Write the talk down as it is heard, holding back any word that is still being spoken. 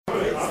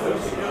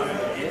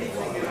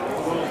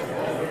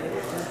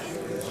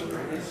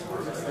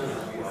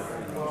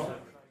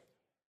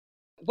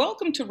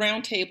Welcome to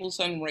Roundtables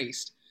on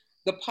Race,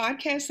 the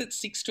podcast that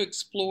seeks to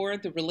explore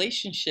the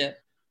relationship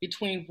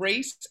between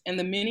race and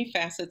the many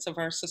facets of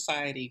our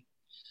society.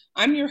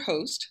 I'm your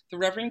host, the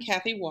Reverend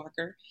Kathy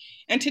Walker,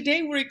 and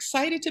today we're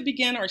excited to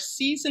begin our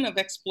season of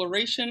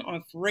exploration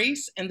of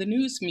race and the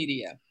news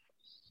media.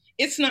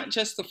 It's not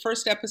just the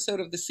first episode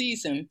of the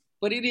season,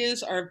 but it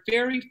is our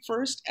very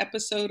first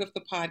episode of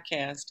the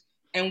podcast,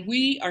 and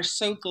we are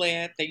so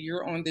glad that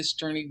you're on this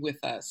journey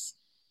with us.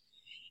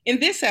 In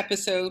this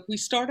episode, we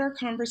start our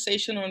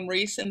conversation on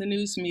race and the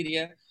news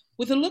media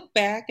with a look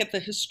back at the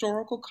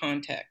historical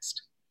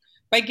context.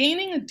 By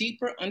gaining a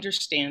deeper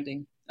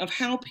understanding of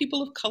how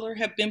people of color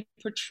have been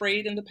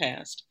portrayed in the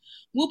past,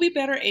 we'll be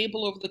better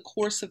able over the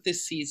course of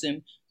this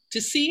season to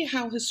see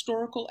how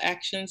historical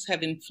actions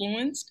have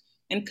influenced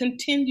and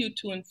continue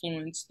to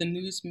influence the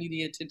news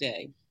media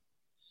today.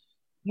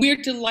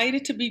 We're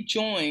delighted to be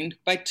joined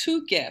by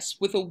two guests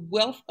with a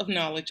wealth of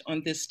knowledge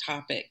on this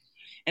topic.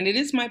 And it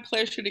is my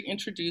pleasure to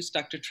introduce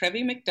Dr.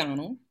 Trevi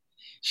McDonald.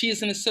 She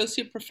is an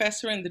associate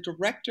professor and the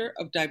director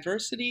of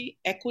diversity,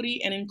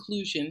 equity, and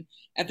inclusion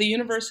at the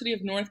University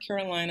of North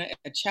Carolina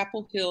at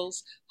Chapel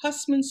Hill's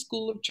Hussman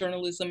School of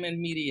Journalism and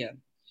Media.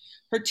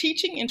 Her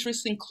teaching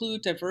interests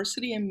include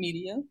diversity and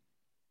media,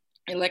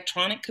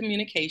 electronic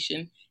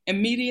communication,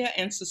 and media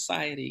and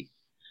society.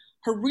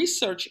 Her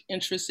research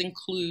interests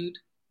include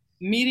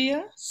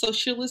media,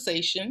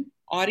 socialization,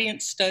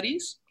 audience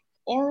studies,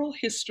 oral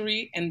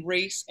history, and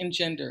race and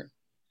gender.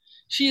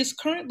 She is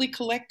currently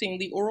collecting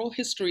the oral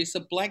histories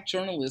of Black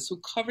journalists who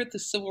covered the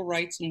civil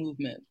rights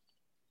movement.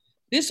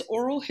 This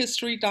oral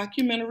history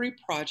documentary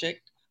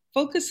project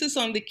focuses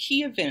on the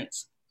key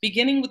events,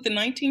 beginning with the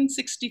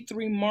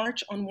 1963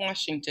 March on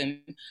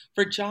Washington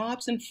for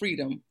Jobs and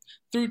Freedom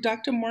through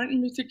Dr.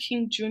 Martin Luther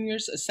King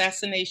Jr.'s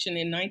assassination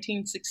in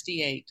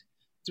 1968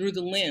 through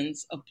the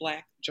lens of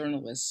Black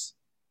journalists.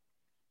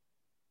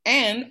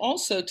 And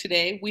also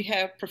today, we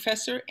have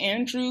Professor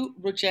Andrew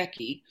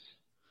Rojecki,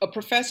 a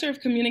professor of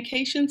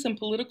communications and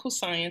political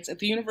science at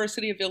the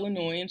University of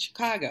Illinois in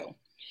Chicago.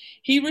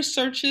 He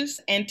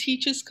researches and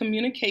teaches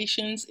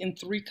communications in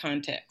three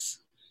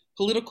contexts: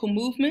 political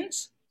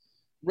movements,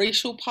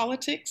 racial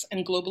politics,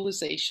 and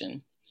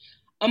globalization.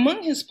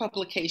 Among his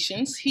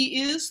publications,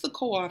 he is the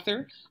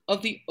co-author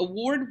of the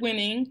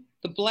award-winning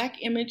The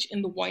Black Image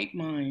in the White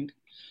Mind,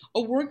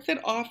 a work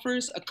that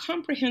offers a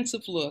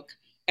comprehensive look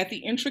at the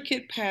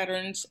intricate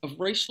patterns of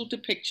racial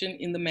depiction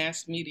in the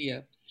mass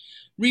media,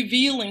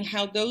 revealing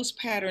how those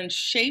patterns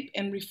shape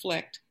and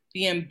reflect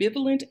the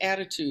ambivalent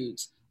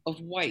attitudes of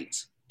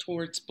whites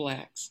towards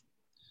Blacks.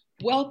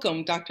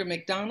 Welcome, Dr.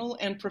 McDonald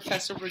and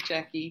Professor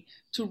Rojecki,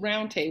 to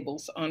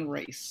Roundtables on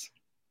Race.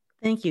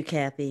 Thank you,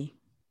 Kathy.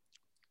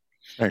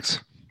 Thanks.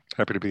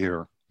 Happy to be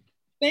here.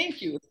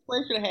 Thank you. It's a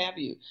pleasure to have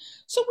you.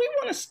 So we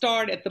want to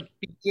start at the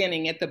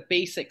beginning, at the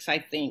basics, I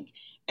think,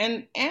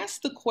 and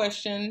ask the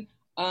question,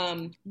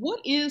 what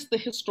is the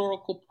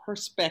historical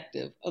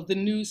perspective of the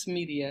news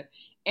media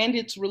and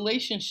its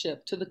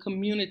relationship to the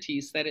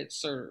communities that it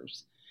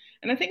serves?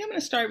 And I think I'm going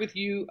to start with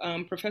you,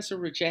 Professor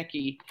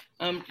Rojecki,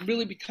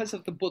 really because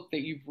of the book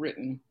that you've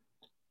written.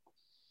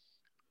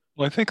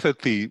 Well, I think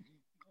that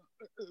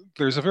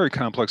there's a very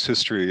complex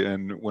history,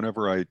 and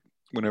whenever I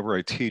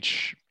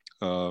teach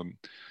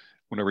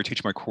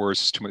my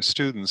course to my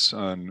students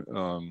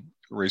on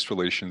race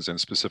relations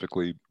and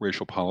specifically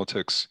racial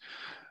politics,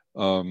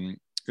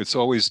 it's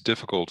always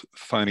difficult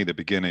finding the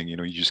beginning. You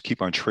just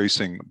keep on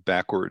tracing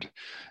backward.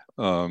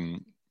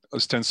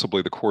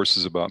 Ostensibly, the course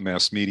is about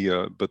mass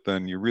media, but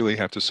then you really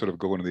have to sort of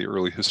go into the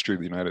early history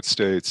of the United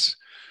States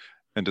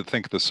and to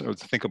think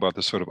about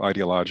the sort of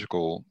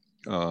ideological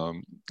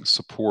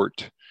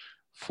support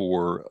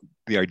for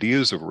the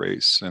ideas of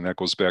race, and that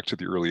goes back to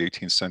the early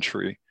 18th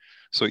century.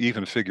 So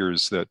even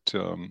figures that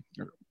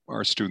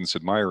our students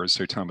admire, as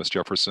say Thomas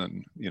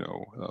Jefferson,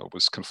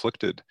 was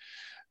conflicted.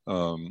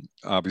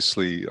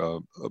 Obviously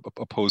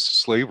opposed to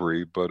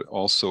slavery, but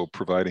also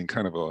providing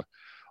kind of a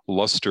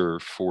luster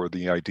for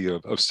the idea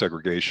of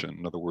segregation.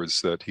 In other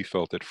words, that he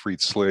felt that freed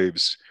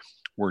slaves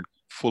weren't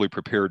fully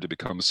prepared to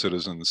become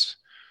citizens,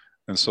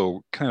 and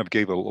so kind of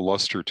gave a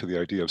luster to the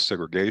idea of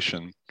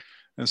segregation.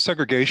 And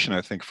segregation,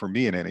 I think, for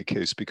me in any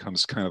case,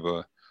 becomes kind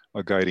of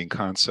a guiding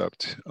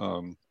concept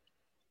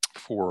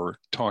for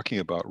talking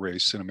about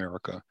race in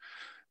America,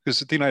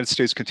 because the United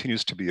States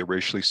continues to be a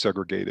racially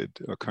segregated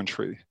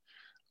country.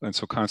 And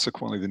so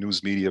consequently, the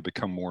news media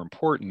become more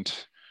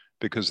important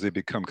because they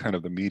become kind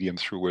of the medium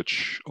through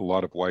which a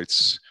lot of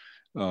whites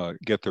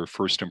get their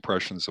first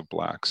impressions of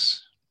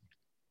Blacks.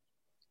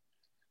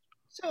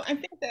 So I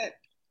think that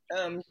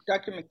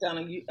Dr.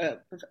 McDonald, you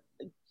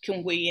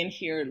can weigh in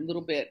here a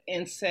little bit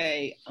and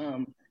say,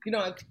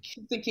 I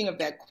keep thinking of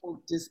that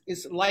quote,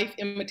 is life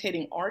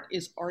imitating art?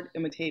 Is art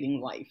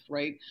imitating life,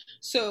 right?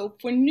 So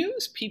for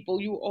news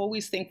people, you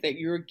always think that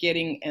you're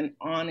getting an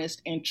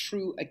honest and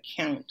true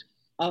account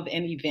of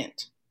an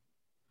event.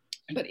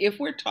 But if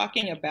we're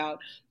talking about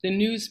the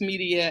news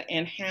media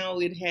and how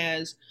it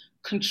has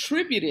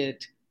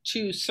contributed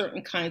to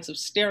certain kinds of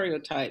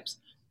stereotypes,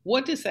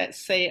 what does that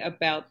say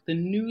about the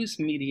news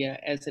media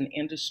as an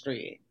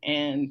industry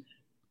and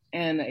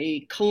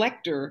a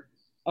collector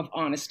of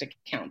honest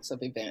accounts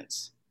of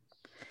events?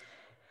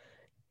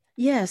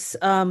 Yes.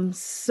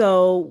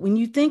 So when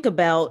you think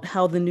about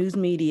how the news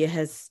media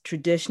has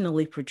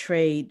traditionally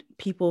portrayed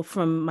people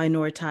from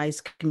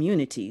minoritized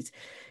communities,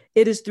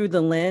 it is through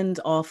the lens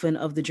often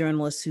of the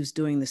journalist who's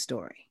doing the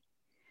story.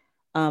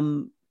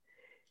 Um,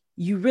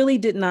 you really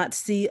did not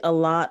see a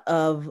lot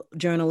of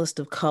journalists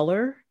of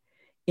color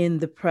in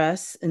the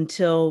press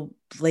until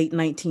late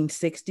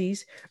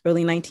 1960s,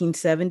 early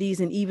 1970s.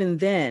 And even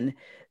then,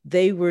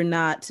 they were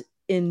not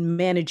in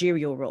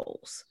managerial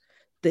roles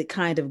that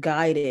kind of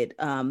guided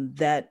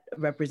that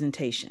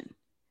representation.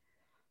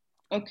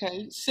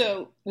 Okay,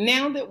 so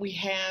now that we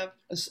have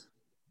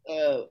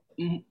a,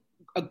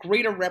 a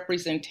greater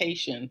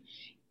representation,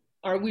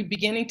 are we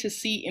beginning to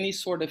see any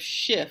sort of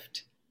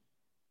shift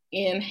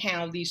in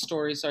how these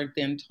stories are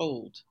then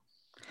told?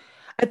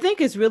 I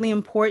think it's really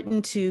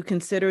important to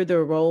consider the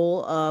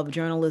role of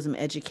journalism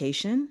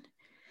education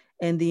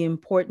and the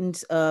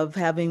importance of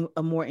having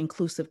a more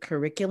inclusive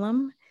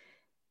curriculum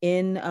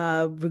in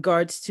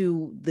regards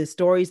to the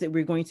stories that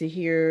we're going to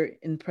hear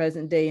in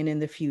present day and in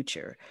the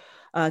future.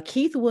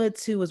 Keith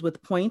Woods, who was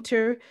with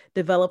Poynter,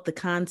 developed the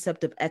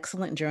concept of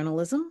excellent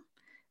journalism.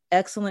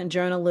 Excellent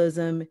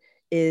journalism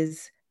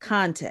is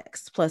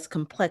context plus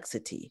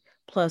complexity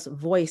plus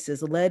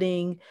voices,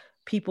 letting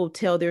people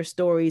tell their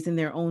stories in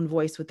their own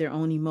voice with their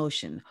own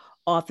emotion,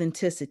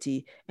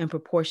 authenticity, and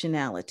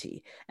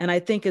proportionality. And I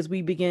think as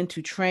we begin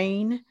to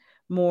train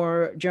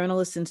more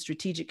journalists and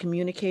strategic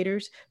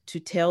communicators to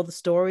tell the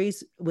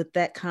stories with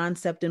that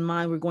concept in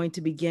mind, we're going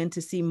to begin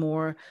to see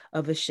more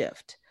of a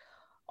shift.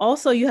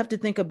 Also, you have to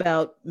think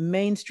about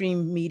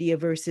mainstream media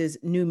versus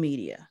new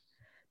media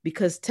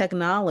because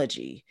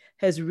technology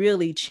has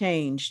really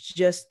changed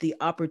just the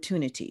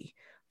opportunity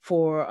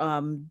for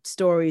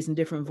stories and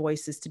different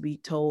voices to be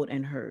told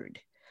and heard.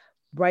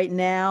 Right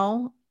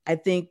now, I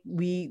think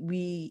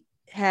we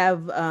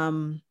have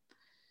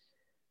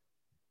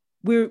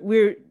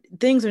we're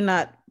things are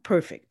not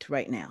perfect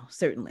right now,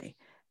 certainly.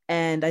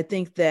 And I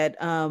think that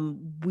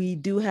we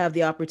do have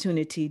the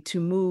opportunity to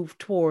move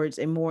towards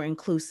a more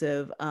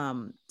inclusive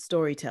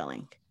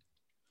storytelling.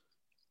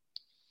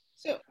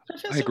 So, I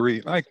Professor,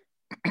 agree. go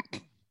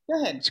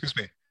ahead. Excuse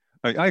me.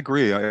 I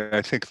agree.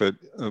 I think that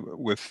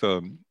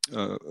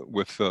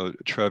with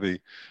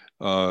Trevi,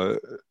 uh,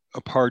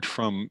 apart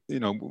from,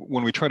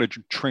 when we try to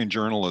train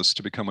journalists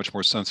to become much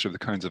more sensitive to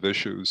the kinds of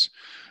issues,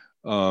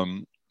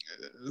 um,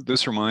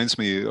 this reminds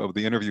me of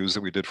the interviews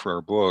that we did for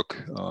our book.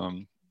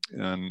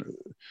 And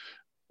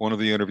one of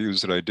the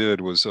interviews that I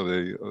did was of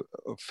a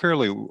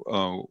fairly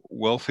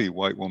wealthy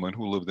white woman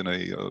who lived in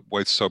a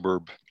white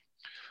suburb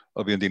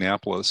of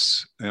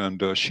Indianapolis.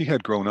 And she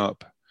had grown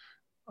up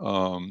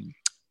um,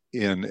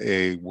 in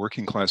a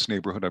working class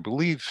neighborhood, I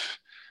believe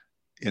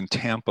in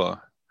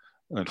Tampa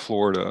in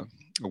Florida,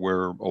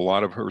 where a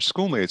lot of her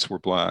schoolmates were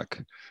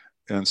Black.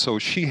 And so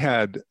she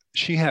had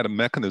a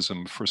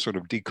mechanism for sort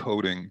of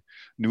decoding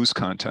news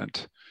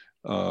content,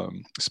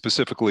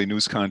 specifically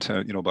news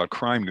content, about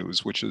crime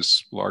news, which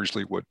is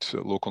largely what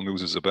local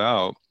news is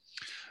about,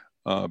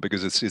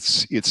 because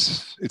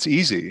it's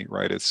easy,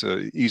 right? It's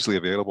easily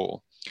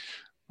available.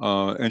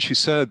 And she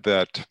said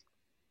that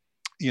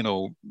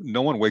no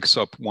one wakes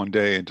up one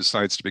day and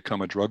decides to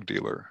become a drug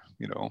dealer,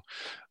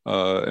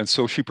 and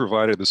so she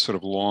provided this sort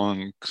of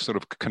long, sort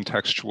of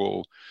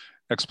contextual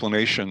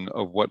explanation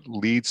of what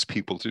leads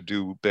people to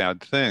do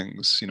bad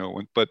things,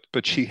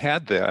 but she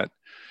had that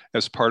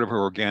as part of her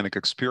organic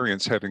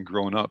experience, having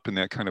grown up in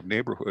that kind of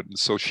neighborhood, and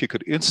so she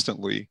could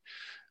instantly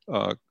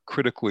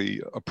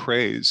critically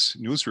appraise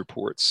news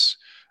reports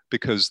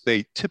because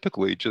they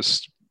typically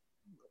just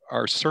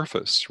are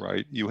surface,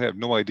 right? You have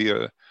no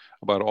idea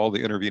about all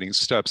the intervening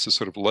steps that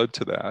sort of led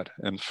to that.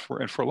 And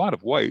for a lot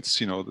of whites,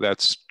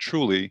 that's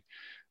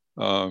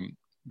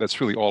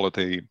really all that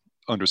they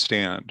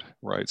understand,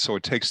 right? So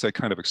it takes that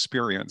kind of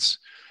experience,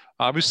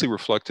 obviously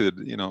reflected,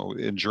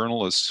 in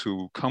journalists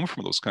who come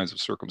from those kinds of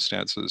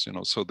circumstances,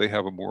 so they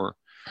have a more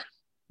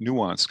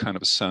nuanced kind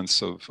of a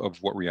sense of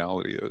what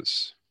reality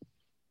is.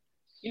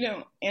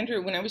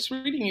 Andrew, when I was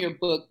reading your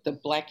book, The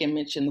Black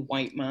Image and the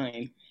White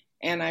Mind,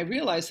 and I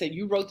realized that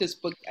you wrote this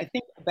book, I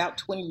think about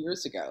 20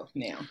 years ago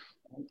now.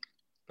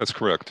 That's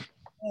correct.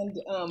 And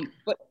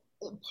but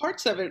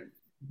parts of it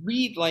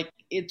read like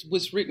it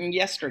was written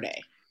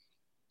yesterday.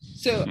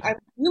 So I'm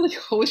really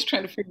always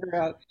trying to figure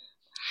out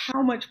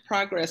how much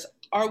progress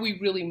are we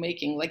really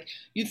making? Like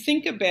you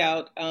think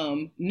about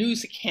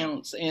news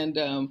accounts, and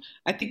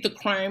I think the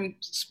crime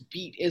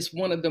beat is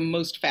one of the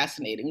most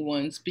fascinating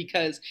ones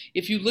because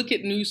if you look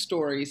at news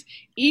stories,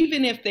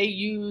 even if they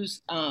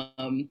use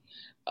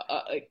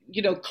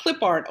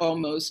clip art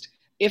almost,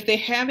 if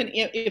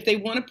they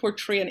want to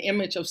portray an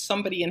image of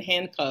somebody in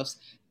handcuffs,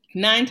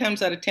 9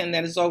 times out of 10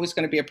 that is always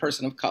going to be a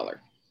person of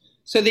color.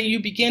 So that you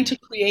begin to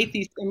create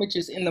these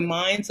images in the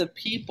minds of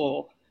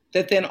people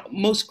that then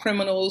most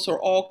criminals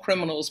or all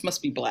criminals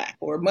must be Black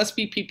or must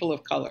be people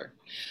of color.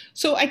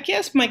 So I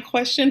guess my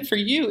question for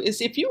you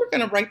is, if you were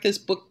going to write this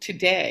book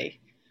today,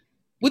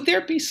 would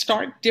there be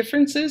stark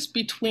differences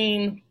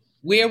between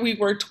where we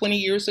were 20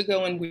 years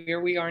ago and where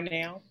we are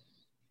now?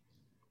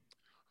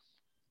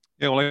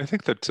 Yeah, well, I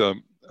think that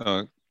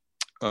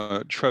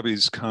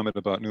Trevi's comment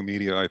about new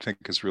media, I think,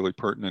 is really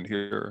pertinent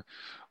here.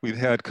 We've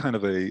had kind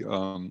of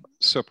a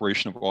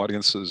separation of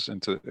audiences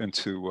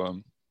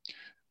into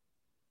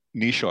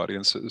niche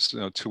audiences,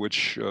 to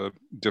which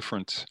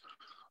different,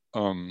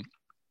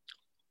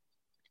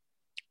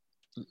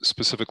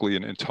 specifically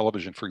in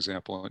television, for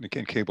example,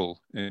 in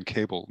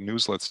cable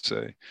news, let's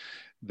say,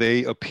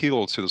 they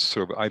appeal to the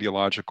sort of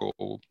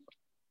ideological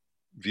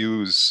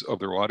views of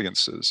their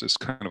audiences as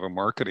kind of a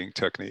marketing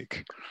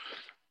technique.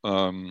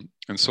 And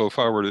so if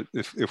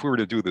we were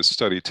to do this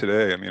study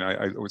today, I mean,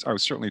 I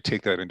would certainly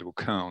take that into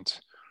account.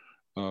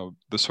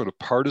 The sort of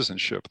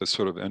partisanship that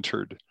sort of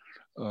entered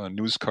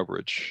news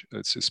coverage.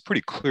 It's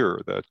pretty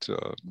clear that,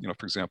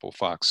 for example,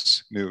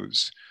 Fox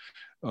News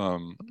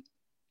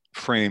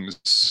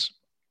frames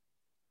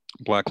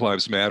Black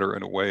Lives Matter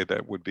in a way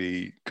that would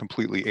be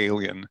completely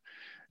alien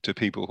to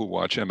people who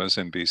watch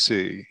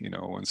MSNBC,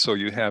 and so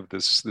you have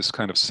this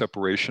kind of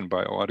separation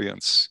by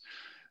audience.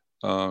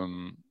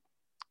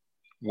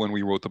 When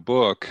we wrote the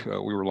book,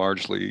 we were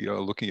largely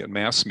looking at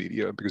mass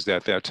media, because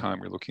at that time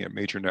we were looking at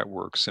major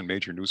networks and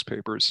major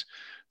newspapers.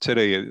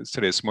 Today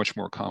it's much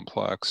more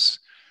complex.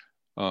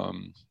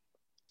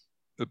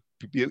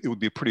 It would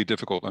be a pretty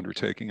difficult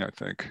undertaking, I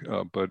think,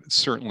 but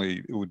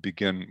certainly it would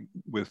begin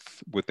with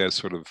that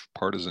sort of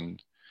partisan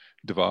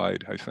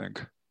divide, I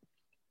think.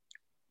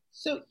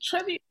 So,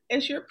 Trevi,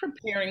 as you're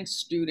preparing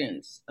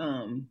students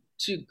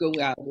to go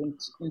out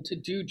and to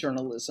do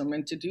journalism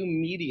and to do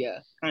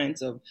media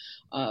kinds of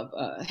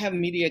have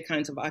media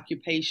kinds of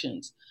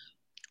occupations,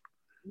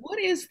 what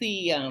is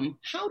the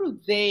how do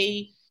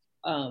they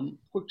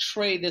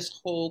portray this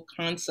whole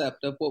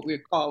concept of what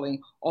we're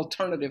calling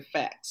alternative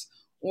facts,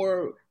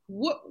 or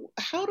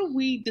how do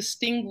we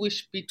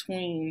distinguish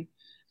between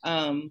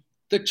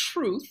the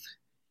truth?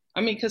 I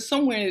mean, because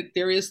somewhere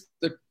there is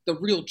the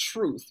real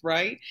truth,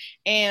 right?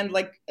 And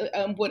like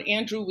what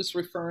Andrew was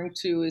referring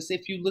to is,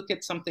 if you look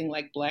at something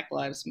like Black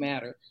Lives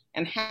Matter,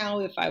 and how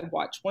if I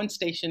watch one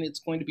station,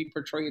 it's going to be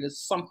portrayed as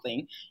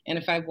something, and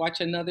if I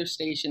watch another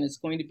station, it's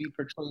going to be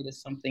portrayed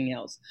as something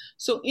else.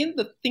 So in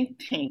the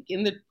think tank,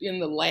 in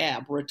the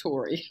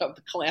laboratory of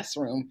the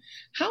classroom,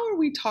 how are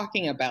we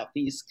talking about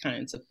these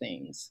kinds of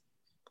things?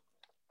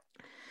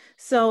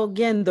 So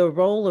again, the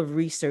role of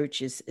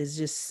research is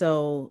just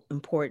so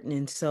important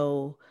and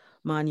so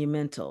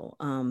monumental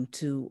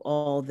to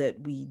all that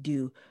we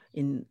do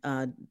in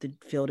the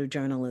field of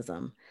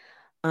journalism.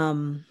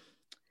 I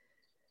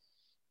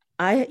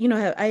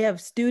have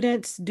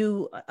students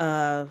do.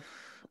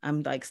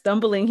 I'm like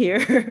stumbling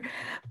here,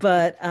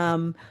 but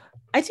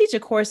I teach a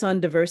course on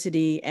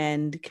diversity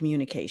and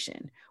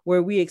communication,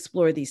 where we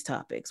explore these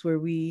topics, where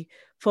we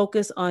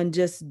focus on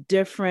just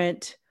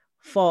different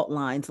fault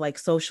lines, like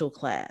social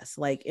class,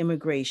 like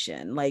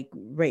immigration, like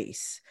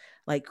race,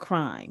 like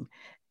crime,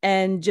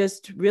 and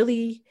just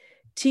really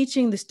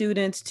teaching the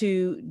students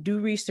to do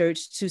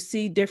research, to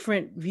see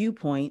different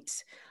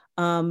viewpoints,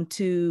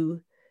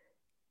 to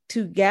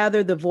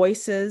gather the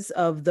voices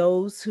of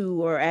those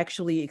who are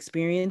actually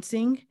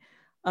experiencing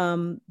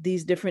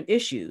these different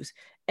issues,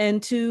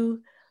 and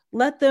to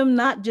let them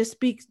not just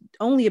speak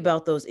only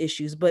about those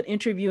issues, but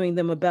interviewing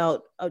them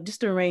about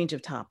just a range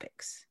of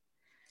topics,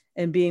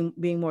 and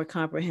being more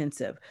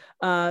comprehensive.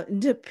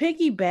 To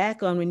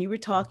piggyback on when you were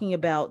talking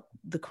about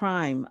the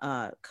crime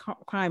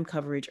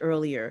coverage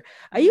earlier,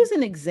 I use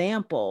an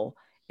example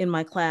in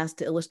my class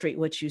to illustrate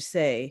what you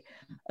say.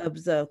 It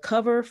was a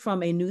cover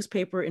from a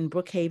newspaper in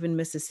Brookhaven,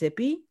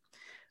 Mississippi,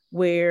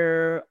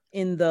 where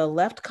in the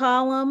left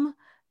column,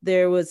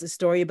 there was a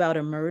story about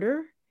a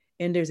murder,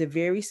 and there's a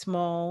very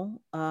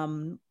small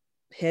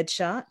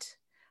headshot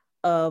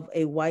of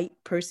a white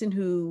person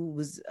who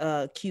was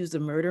accused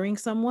of murdering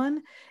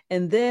someone.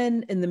 And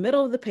then in the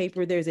middle of the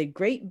paper, there's a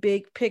great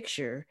big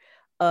picture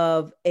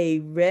of a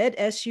red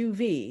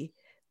SUV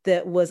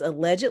that was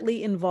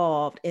allegedly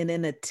involved in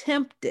an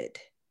attempted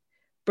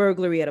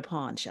burglary at a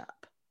pawn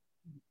shop,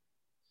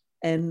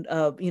 and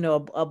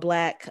a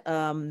Black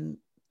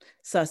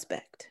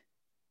suspect.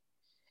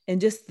 And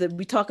just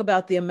we talk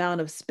about the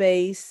amount of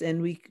space, and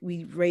we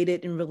rate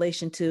it in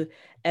relation to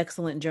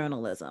excellent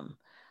journalism.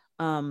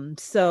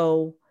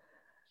 So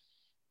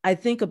I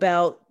think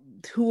about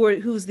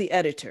who's the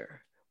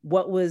editor,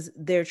 what was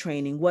their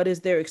training, what is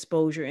their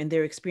exposure and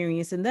their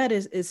experience, and that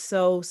is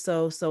so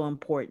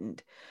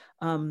important.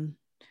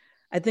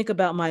 I think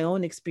about my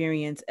own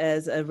experience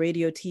as a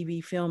radio,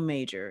 TV, film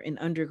major in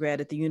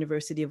undergrad at the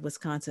University of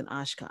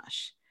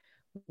Wisconsin-Oshkosh,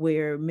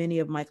 where many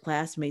of my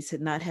classmates had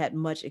not had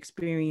much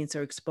experience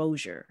or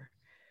exposure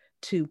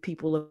to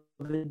people of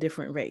a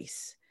different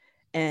race,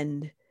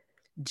 and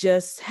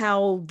just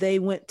how they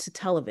went to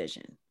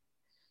television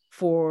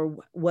for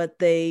what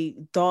they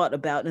thought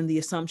about and the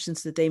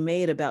assumptions that they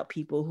made about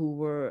people who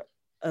were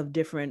of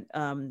different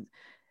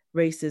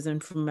races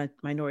and from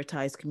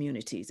minoritized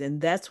communities. And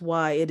that's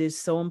why it is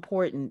so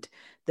important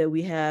that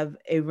we have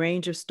a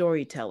range of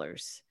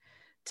storytellers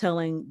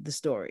telling the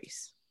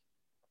stories.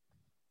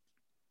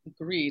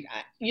 Agreed.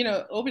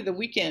 Over the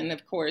weekend,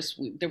 of course,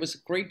 there was a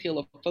great deal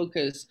of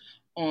focus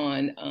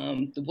on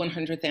the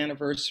 100th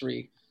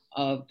anniversary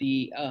of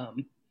the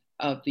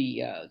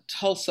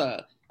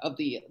Tulsa, of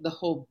the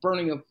whole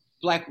burning of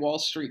Black Wall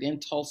Street in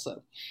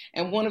Tulsa.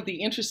 And one of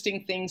the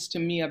interesting things to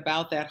me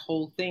about that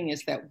whole thing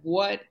is that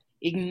what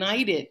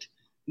ignited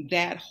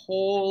that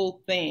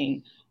whole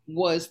thing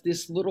was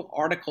this little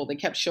article. They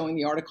kept showing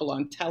the article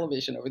on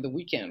television over the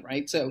weekend,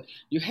 right? So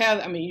you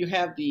have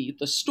the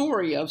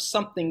story of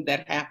something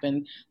that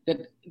happened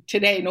that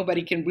today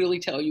nobody can really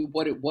tell you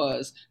what it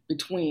was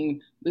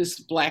between this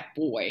Black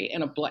boy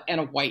and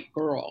a white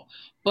girl.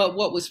 But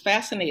what was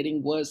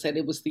fascinating was that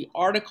it was the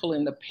article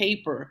in the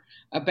paper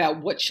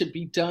about what should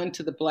be done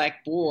to the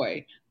Black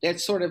boy that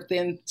sort of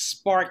then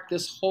sparked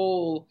this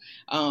whole,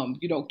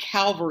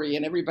 Calvary,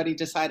 and everybody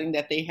deciding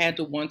that they had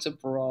to once and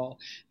for all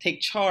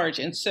take charge.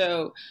 And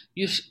so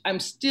I'm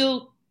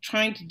still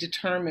trying to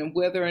determine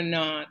whether or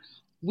not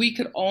we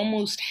could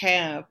almost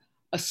have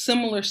a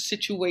similar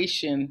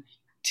situation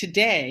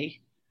today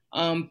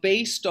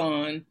based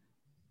on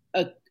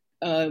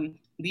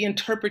the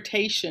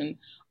interpretation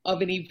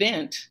of an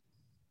event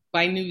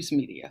by news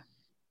media.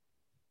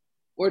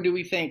 Or do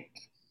we think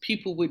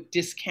people would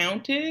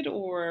discount it?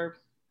 Or,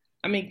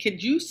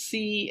 could you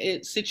see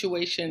a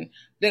situation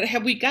that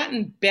have we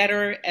gotten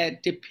better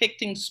at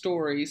depicting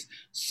stories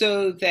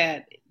so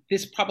that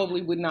this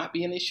probably would not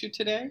be an issue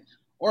today?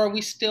 Or are we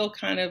still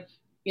kind of,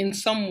 in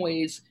some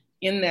ways,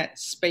 in that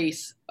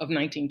space of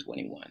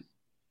 1921?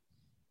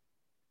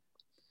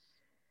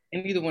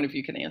 And either one of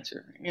you can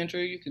answer.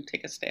 Andrew, you can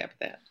take a stab at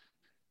that.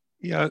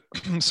 Yeah,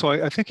 so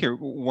I think here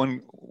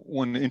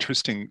one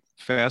interesting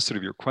facet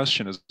of your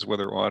question is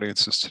whether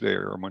audiences today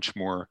are much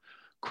more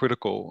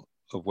critical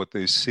of what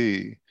they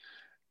see.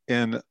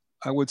 And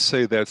I would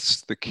say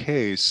that's the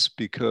case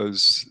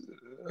because,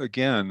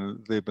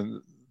 again,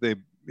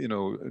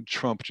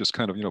 Trump just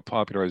kind of,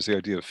 popularized the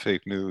idea of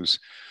fake news.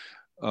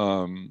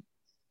 And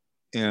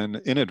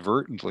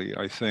inadvertently,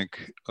 I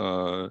think,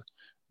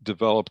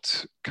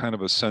 developed kind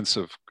of a sense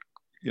of,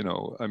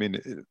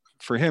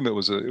 for him, it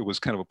was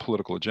kind of a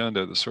political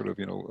agenda to sort of,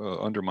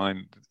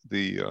 undermine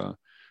the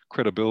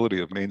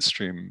credibility of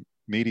mainstream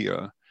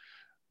media.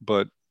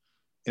 But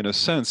in a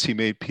sense, he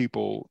made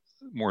people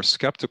more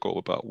skeptical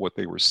about what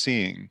they were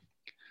seeing.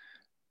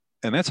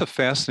 And that's a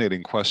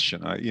fascinating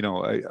question.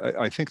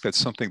 I think that's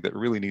something that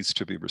really needs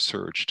to be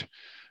researched,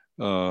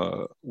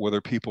 whether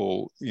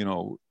people,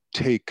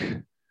 take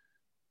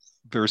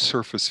their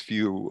surface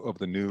view of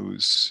the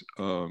news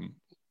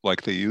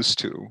like they used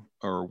to,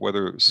 or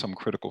whether some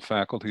critical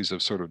faculties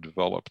have sort of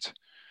developed.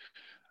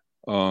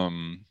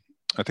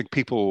 I think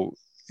people,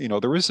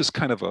 there is this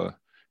kind of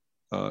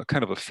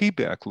a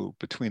feedback loop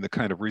between the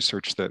kind of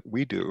research that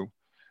we do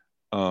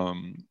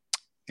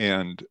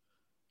and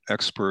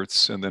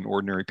experts and then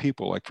ordinary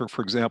people. Like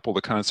for example,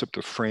 the concept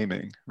of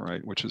framing,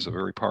 right, which is a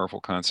very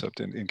powerful concept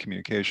in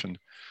communication,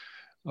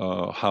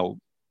 how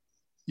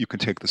you can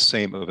take the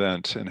same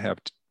event and have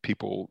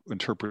people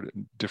interpret it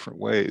in different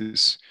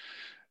ways.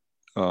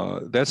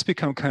 That's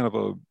become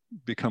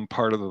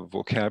part of the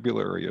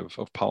vocabulary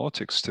of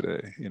politics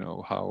today.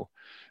 How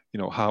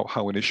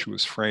an issue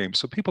is framed.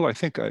 So people, I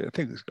think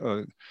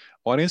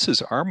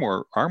audiences are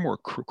more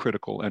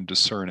critical and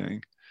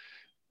discerning.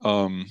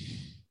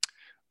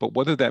 But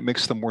whether that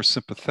makes them more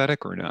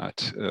sympathetic or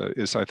not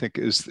is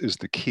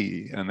the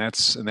key, and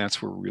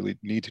that's where we really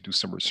need to do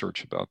some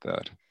research about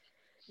that.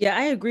 Yeah,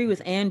 I agree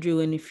with Andrew.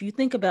 And if you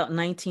think about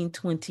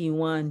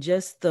 1921,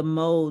 just the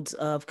modes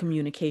of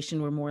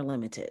communication were more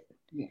limited.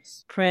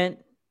 Yes. Print,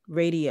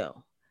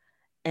 radio.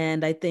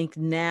 And I think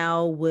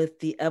now with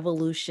the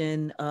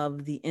evolution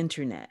of the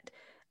internet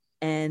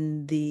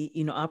and the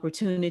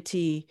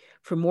opportunity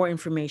for more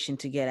information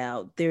to get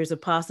out, there's a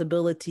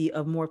possibility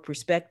of more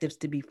perspectives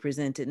to be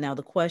presented. Now,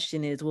 the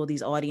question is, will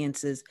these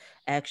audiences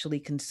actually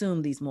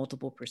consume these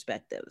multiple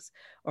perspectives?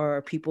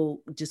 Or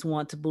people just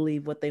want to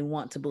believe what they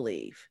want to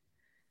believe?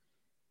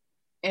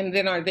 And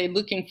then are they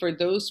looking for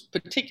those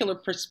particular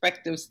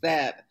perspectives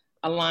that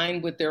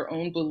align with their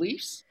own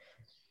beliefs?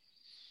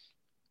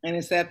 And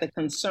is that the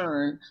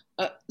concern?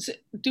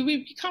 Do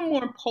we become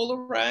more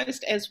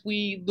polarized as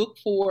we look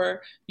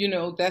for,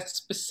 that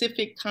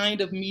specific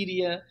kind of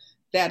media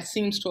that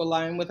seems to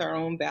align with our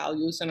own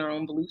values and our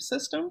own belief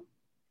system?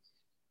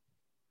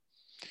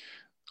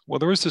 Well,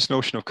 there is this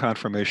notion of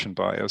confirmation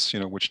bias,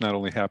 which not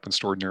only happens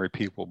to ordinary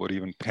people, but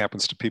even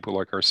happens to people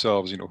like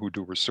ourselves, who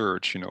do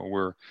research.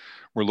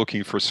 We're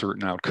looking for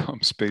certain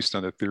outcomes based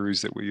on the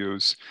theories that we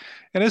use,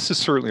 and this is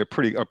certainly a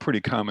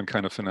pretty common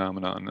kind of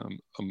phenomenon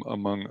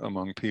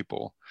among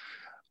people.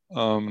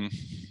 And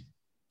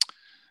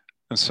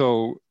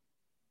so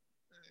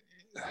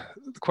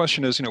the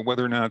question is,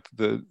 whether or not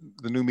the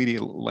new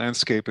media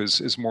landscape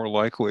is more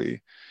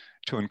likely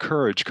to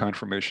encourage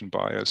confirmation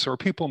bias, or are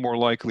people more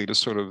likely to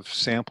sort of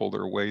sample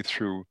their way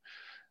through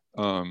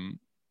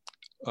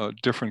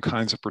different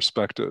kinds of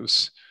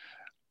perspectives.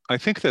 I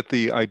think that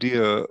the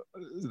idea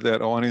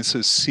that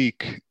audiences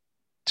seek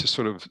to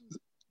sort of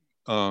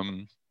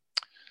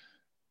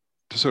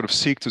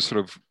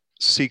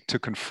seek to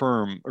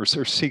confirm, or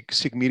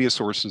seek media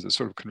sources that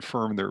sort of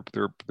confirm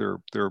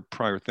their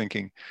prior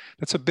thinking,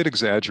 that's a bit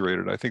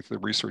exaggerated. I think the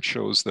research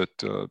shows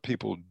that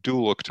people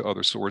do look to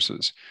other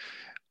sources.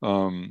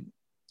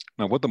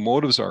 Now, what the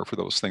motives are for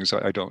those things,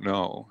 I don't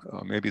know.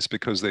 Maybe it's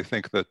because they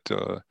think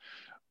that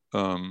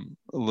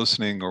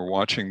listening or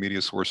watching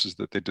media sources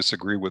that they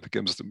disagree with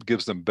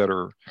gives them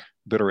better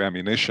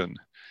ammunition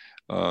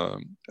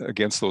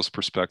against those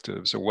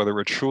perspectives, or whether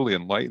it truly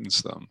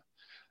enlightens them.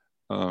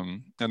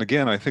 And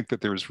again, I think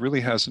that there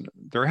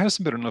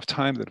hasn't been enough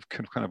time that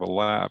have kind of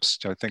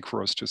elapsed, I think,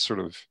 for us to sort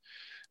of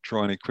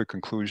draw any quick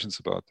conclusions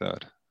about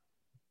that.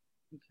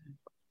 Okay.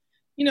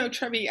 You know,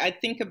 Trevi, I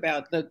think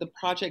about the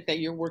project that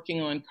you're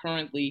working on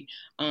currently,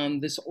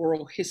 this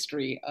oral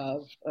history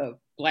of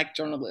Black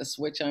journalists,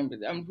 which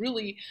I'm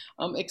really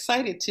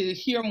excited to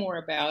hear more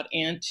about,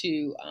 and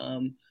to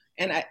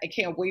and I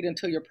can't wait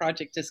until your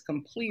project is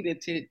completed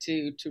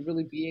to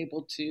really be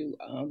able to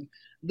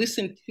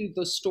listen to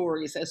the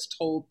stories as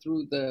told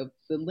through the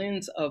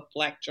lens of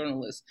Black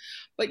journalists.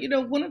 But, you know,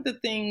 one of the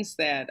things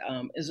that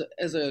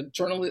as a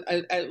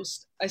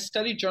journalist, I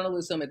studied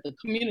journalism at the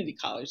community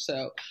college,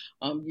 so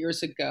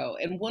years ago.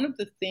 And one of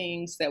the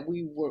things that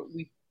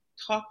we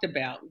talked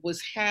about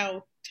was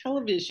how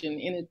television,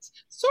 in its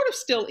sort of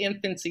still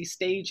infancy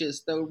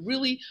stages, though,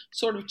 really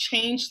sort of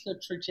changed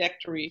the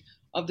trajectory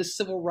of the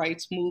civil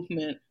rights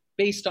movement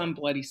based on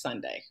Bloody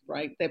Sunday,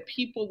 right? That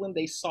people, when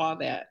they saw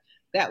that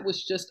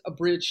was just a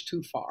bridge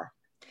too far.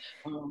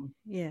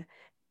 Yeah.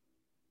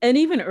 And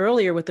even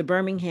earlier with the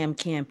Birmingham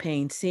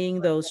campaign,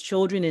 seeing those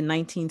children in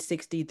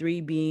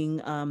 1963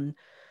 being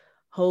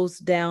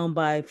hosed down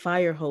by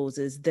fire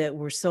hoses that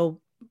were so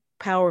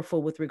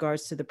powerful with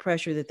regards to the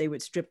pressure that they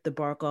would strip the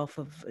bark off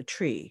of a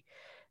tree.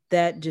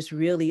 That just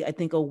really, I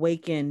think,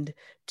 awakened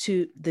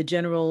to the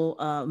general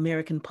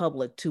American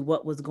public to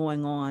what was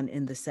going on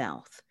in the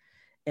South,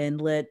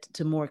 and led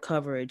to more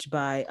coverage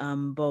by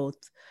both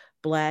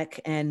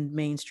Black and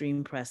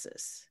mainstream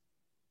presses.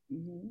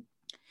 Mm-hmm.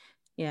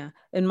 Yeah,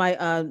 and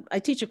I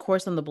teach a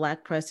course on the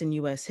Black press in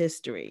U.S.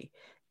 history,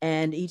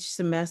 and each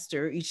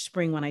semester, each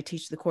spring when I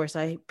teach the course,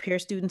 I pair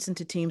students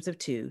into teams of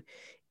two.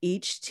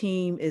 Each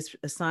team is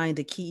assigned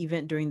a key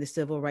event during the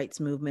civil rights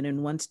movement,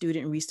 and one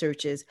student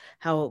researches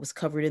how it was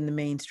covered in the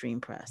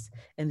mainstream press,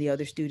 and the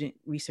other student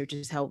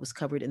researches how it was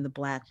covered in the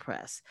Black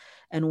press.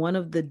 And one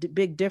of the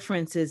big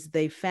differences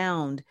they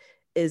found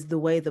is the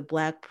way the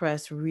Black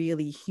press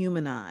really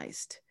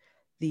humanized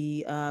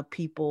the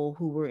people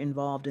who were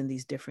involved in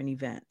these different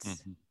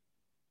events.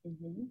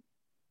 Mm-hmm. Mm-hmm.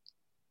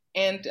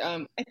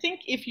 And I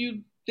think if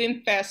you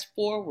then fast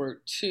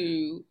forward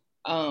to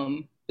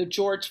the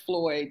George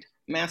Floyd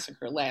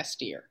massacre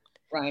last year,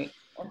 right?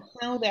 And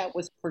how that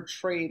was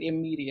portrayed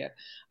in media.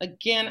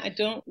 Again, I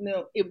don't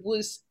know. It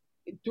was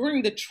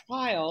during the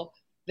trial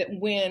that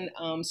when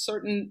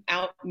certain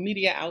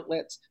media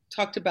outlets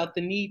talked about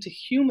the need to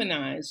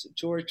humanize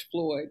George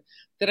Floyd,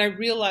 that I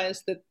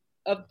realized that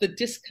of the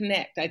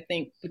disconnect, I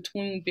think,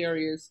 between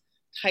various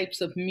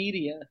types of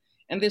media,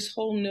 and this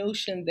whole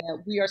notion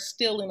that we are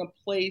still in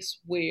a place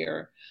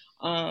where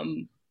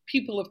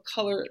people of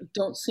color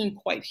don't seem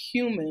quite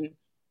human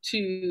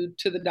to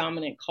the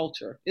dominant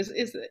culture. Is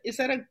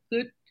that a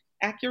good,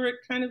 accurate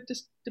kind of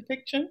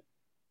depiction?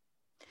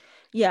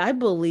 Yeah, I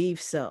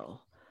believe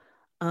so.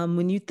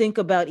 When you think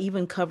about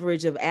even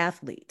coverage of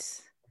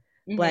athletes,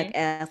 mm-hmm. Black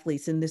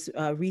athletes, in this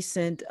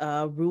recent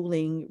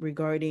ruling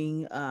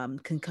regarding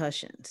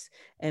concussions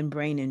and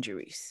brain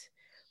injuries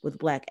with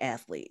Black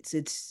athletes,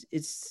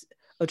 it's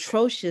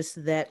atrocious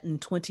that in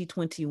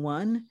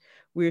 2021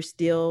 we're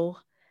still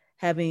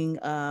having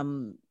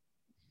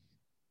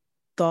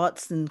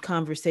thoughts and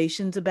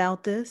conversations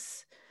about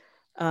this,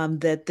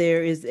 that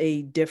there is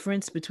a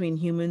difference between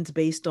humans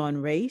based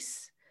on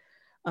race.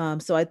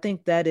 So I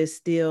think that is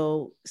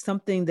still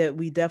something that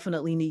we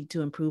definitely need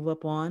to improve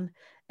upon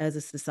as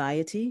a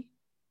society.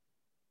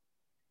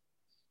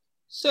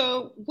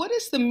 So what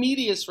is the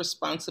media's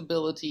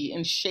responsibility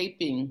in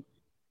shaping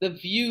the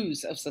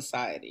views of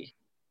society?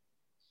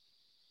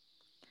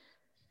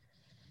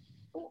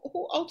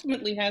 Who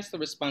ultimately has the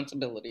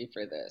responsibility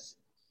for this?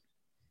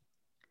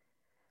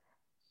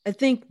 I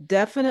think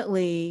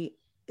definitely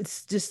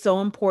it's just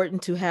so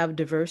important to have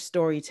diverse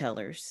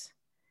storytellers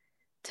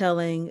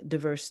telling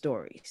diverse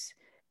stories,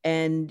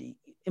 and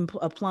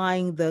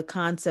applying the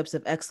concepts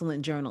of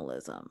excellent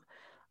journalism,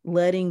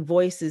 letting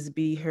voices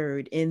be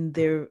heard in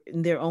their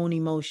own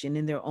emotion,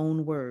 in their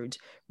own words,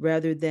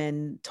 rather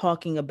than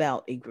talking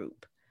about a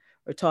group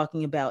or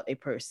talking about a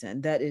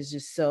person. That is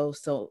just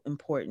so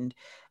important.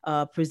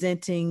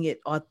 Presenting it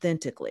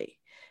authentically,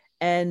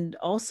 and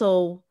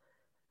also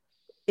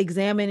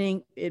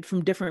examining it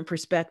from different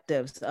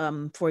perspectives.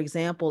 For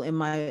example, in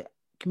my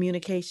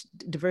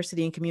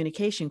diversity and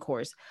communication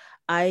course,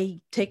 I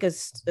take a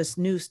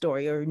news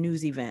story or a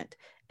news event,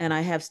 And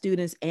I have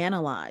students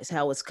analyze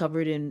how it's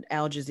covered in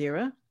Al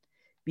Jazeera,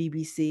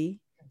 BBC,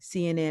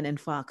 CNN, and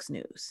Fox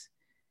News,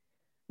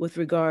 with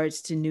regards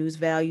to news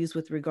values,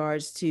 with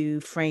regards to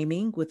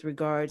framing, with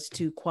regards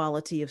to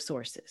quality of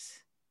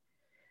sources,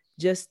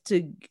 just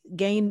to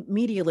gain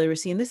media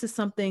literacy. And this is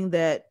something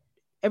that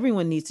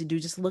everyone needs to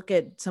do. Just look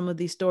at some of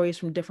these stories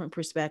from different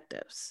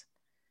perspectives.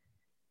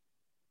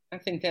 I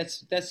think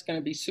that's going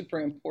to be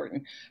super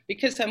important,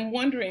 because I'm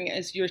wondering,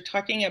 as you're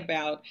talking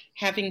about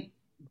having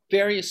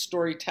various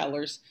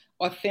storytellers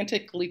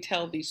authentically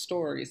tell these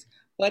stories,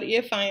 but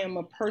if I am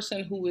a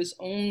person who is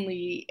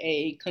only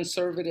a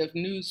conservative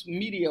news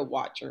media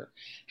watcher,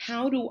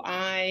 how do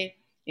I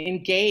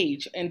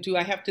engage? And do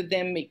I have to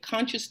then make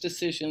conscious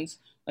decisions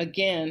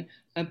again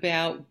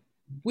about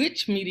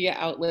which media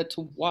outlet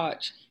to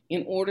watch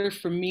in order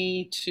for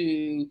me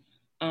to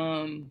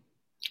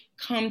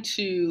come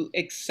to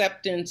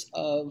acceptance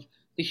of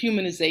the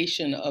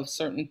humanization of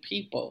certain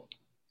people?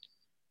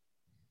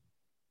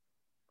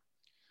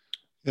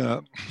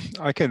 Yeah,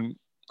 I can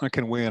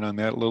weigh in on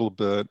that a little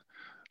bit.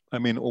 I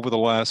mean, over the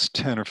last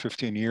 10 or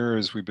 15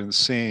 years, we've been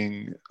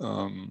seeing,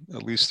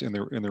 at least in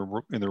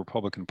the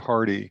Republican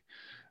Party,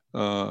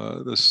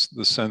 the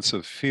sense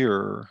of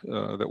fear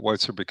that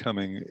whites are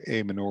becoming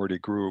a minority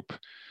group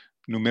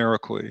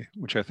numerically,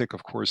 which I think,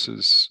 of course,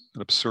 is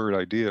an absurd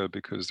idea,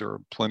 because there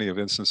are plenty of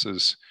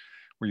instances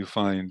where you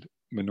find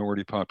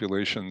minority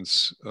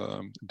populations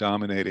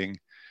dominating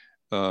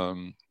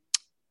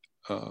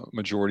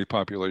majority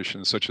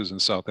populations, such as in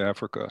South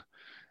Africa.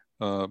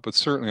 But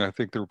certainly, I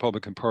think the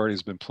Republican Party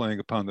has been playing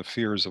upon the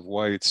fears of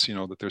whites,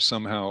 that they're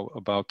somehow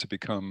about to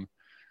become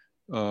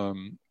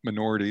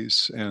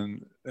minorities,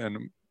 and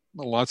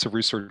lots of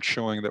research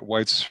showing that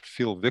whites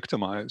feel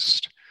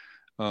victimized.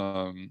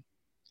 Kind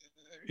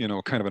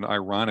of an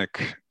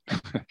ironic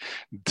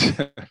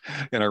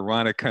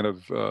kind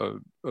of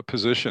a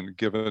position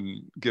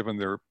given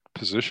their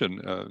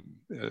position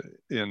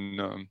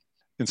in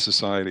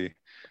society.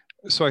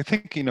 So I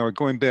think,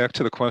 going back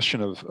to the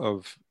question of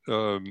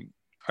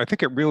I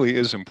think it really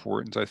is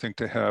important, I think,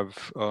 to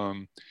have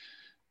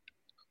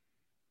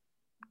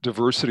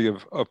diversity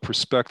of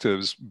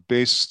perspectives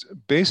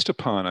based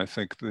upon, I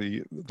think,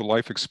 the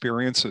life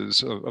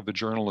experiences of the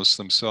journalists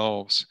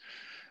themselves.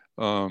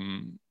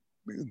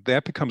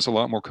 That becomes a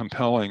lot more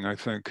compelling, I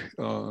think,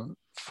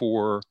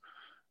 for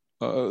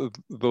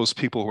those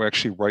people who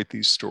actually write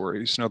these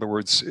stories. In other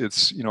words,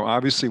 it's,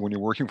 obviously when you're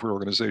working for an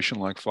organization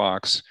like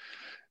Fox,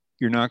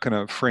 you're not going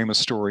to frame a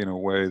story in a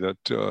way that,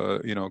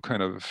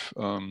 kind of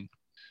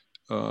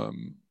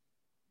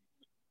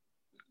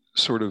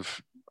sort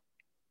of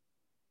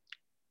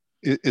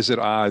is at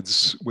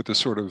odds with the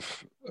sort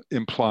of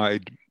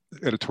implied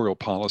editorial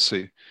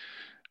policy.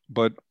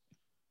 But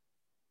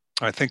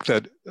I think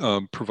that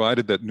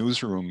provided that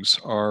newsrooms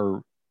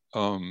are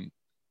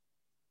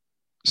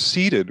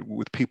seated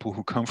with people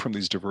who come from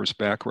these diverse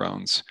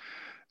backgrounds,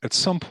 at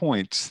some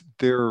point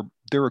their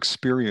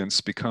experience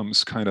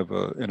becomes kind of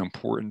an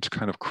important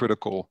kind of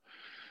critical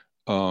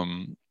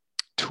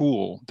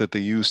tool that they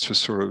use to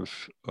sort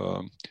of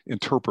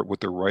interpret what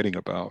they're writing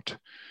about.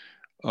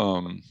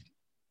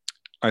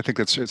 I think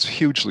it's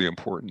hugely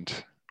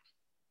important.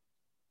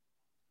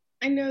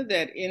 I know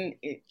that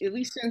at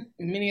least in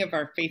many of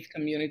our faith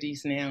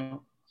communities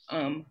now,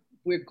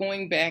 we're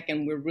going back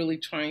and we're really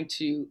trying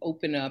to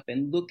open up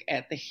and look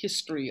at the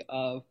history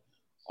of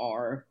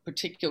our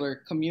particular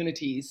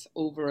communities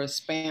over a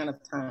span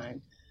of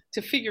time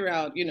to figure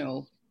out,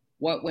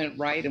 what went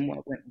right and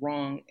what went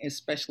wrong,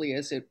 especially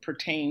as it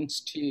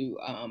pertains to,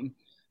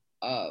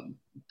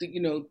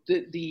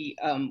 the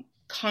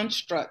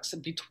constructs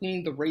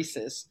between the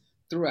races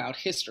throughout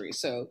history.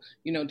 So,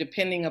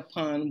 depending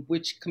upon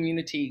which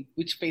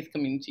faith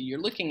community you're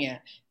looking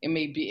at, it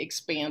may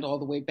expand all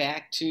the way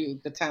back to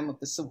the time of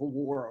the Civil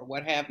War or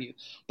what have you.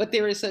 But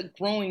there is a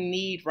growing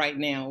need right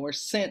now, or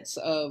sense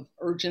of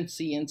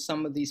urgency in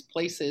some of these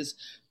places,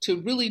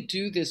 to really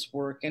do this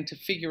work and to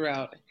figure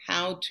out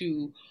how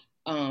to,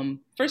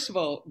 first of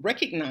all,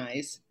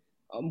 recognize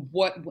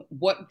what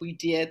we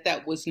did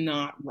that was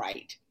not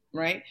right.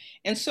 Right.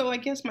 And so I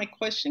guess my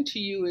question to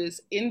you is,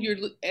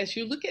 as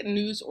you look at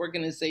news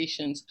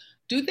organizations,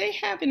 do they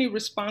have any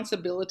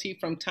responsibility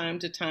from time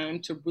to time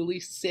to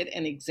really sit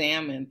and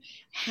examine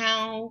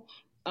how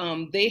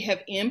they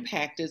have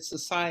impacted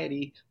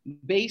society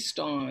based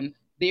on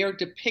their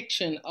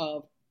depiction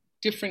of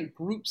different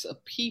groups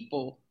of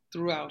people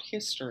throughout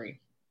history?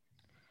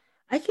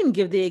 I can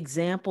give the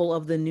example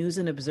of the News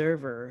and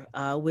Observer,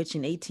 which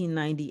in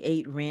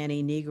 1898 ran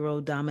a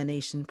Negro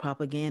domination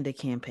propaganda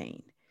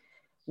campaign,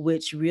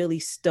 which really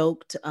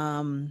stoked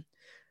the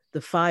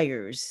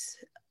fires,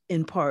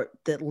 in part,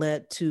 that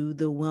led to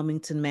the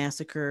Wilmington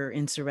Massacre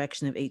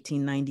insurrection of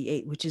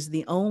 1898, which is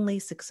the only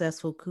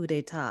successful coup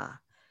d'etat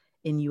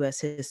in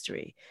US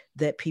history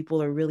that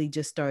people are really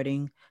just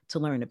starting to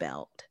learn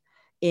about.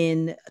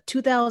 In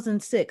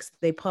 2006,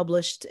 they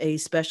published a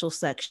special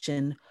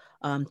section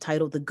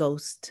titled The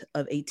Ghost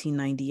of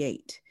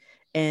 1898,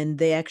 and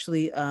they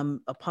actually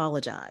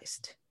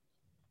apologized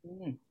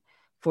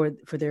for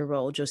their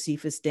role.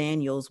 Josephus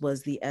Daniels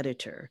was the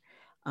editor.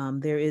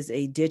 There is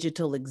a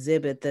digital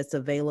exhibit that's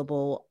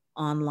available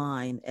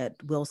online at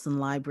Wilson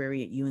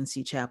Library at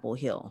UNC Chapel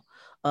Hill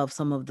of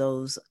some of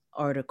those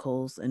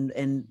articles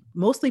and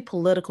mostly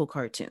political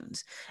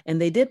cartoons.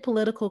 And they did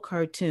political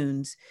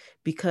cartoons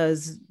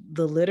because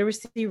the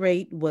literacy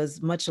rate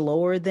was much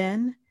lower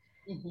then.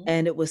 Mm-hmm.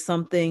 And it was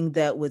something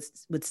that would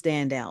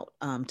stand out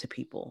to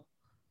people.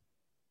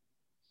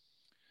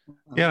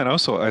 Yeah, and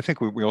also I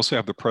think we also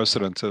have the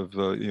precedent of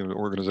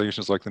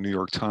organizations like the New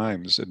York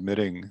Times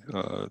admitting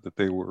that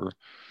they were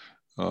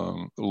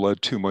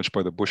led too much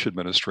by the Bush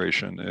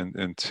administration and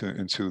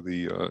into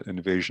the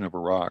invasion of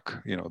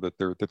Iraq. That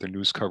their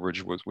news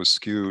coverage was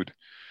skewed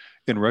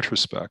in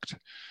retrospect.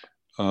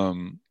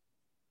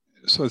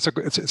 So it's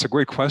a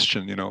great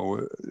question.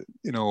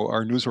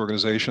 Are news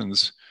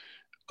organizations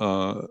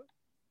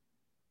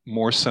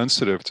more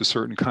sensitive to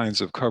certain kinds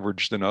of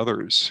coverage than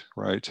others,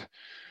 right?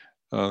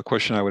 The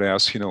question I would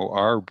ask,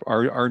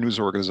 are news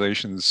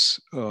organizations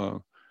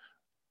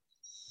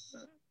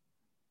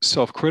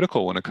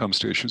self-critical when it comes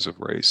to issues of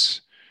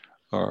race?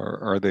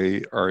 Are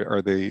they,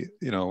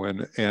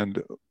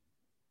 and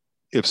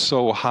if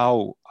so,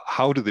 how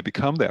do they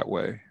become that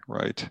way,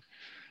 right?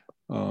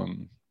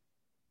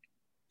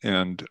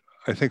 And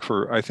I think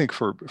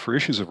for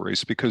issues of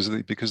race, because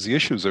the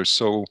issues are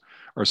so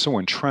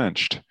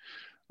entrenched,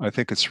 I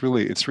think it's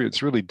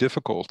really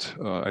difficult.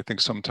 I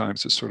think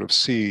sometimes to sort of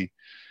see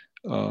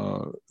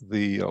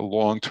the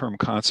long-term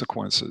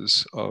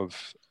consequences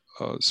of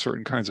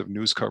certain kinds of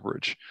news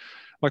coverage.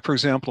 Like, for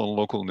example, in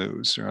local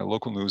news,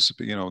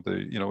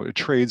 it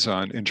trades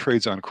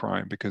on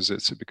crime because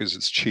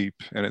it's cheap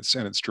and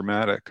it's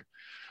dramatic.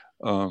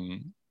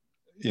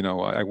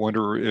 I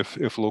wonder if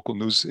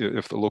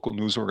the local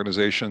news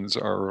organizations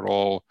are at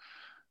all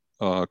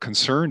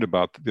concerned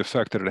about the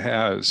effect that it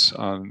has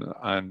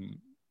on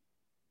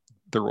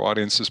their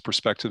audience's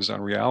perspectives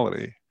on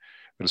reality.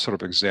 That it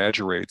sort of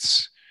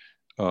exaggerates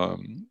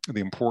the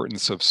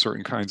importance of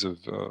certain kinds of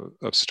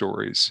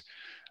stories.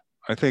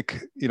 I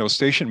think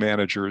station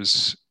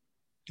managers,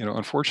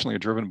 unfortunately, are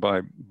driven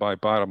by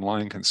bottom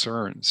line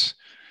concerns,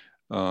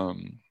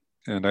 and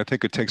I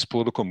think it takes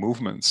political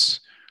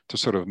movements to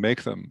sort of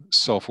make them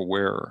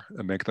self-aware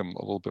and make them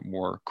a little bit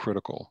more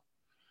critical.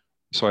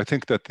 So I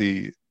think that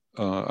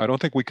I don't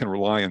think we can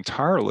rely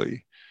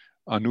entirely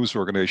on news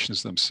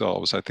organizations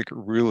themselves. I think it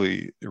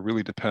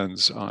really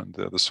depends on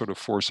the sort of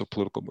force of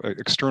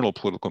external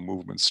political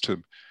movements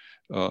to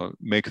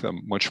make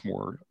them much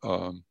more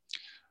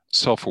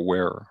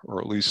self-aware,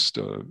 or at least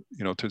to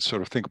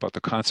sort of think about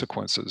the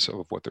consequences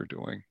of what they're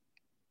doing.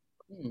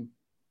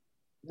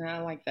 I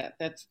like that.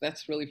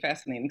 That's really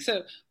fascinating.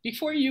 So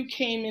before you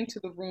came into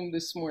the room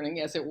this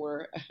morning, as it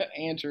were,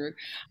 Andrew,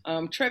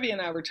 Trevi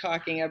and I were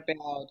talking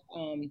about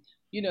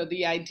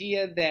the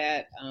idea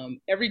that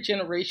every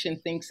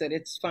generation thinks that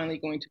it's finally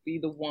going to be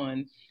the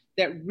one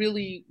that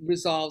really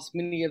resolves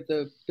many of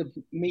the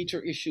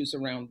major issues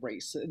around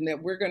race, and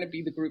that we're going to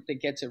be the group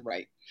that gets it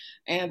right.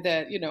 And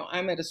that,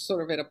 I'm at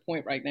a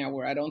point right now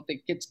where I don't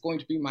think it's going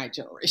to be my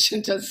generation.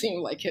 It doesn't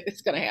seem like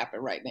it's going to happen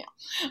right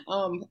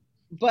now.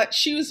 But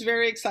she was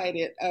very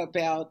excited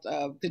about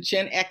the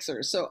Gen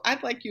Xers. So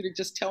I'd like you to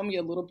just tell me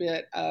a little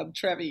bit,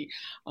 Trevi,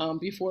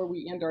 before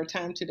we end our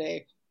time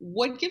today,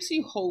 what gives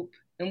you hope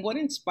and what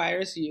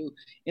inspires you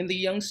in the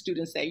young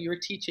students that you're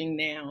teaching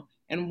now,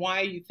 and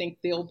why you think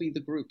they'll be the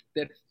group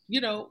that,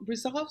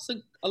 resolves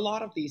a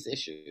lot of these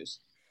issues?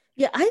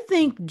 Yeah, I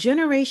think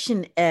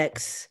Generation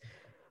X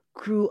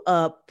grew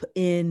up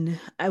in,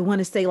 I want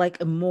to say, like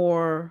a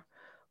more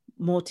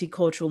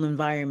multicultural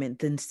environment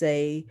than,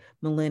 say,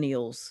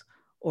 millennials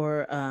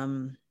or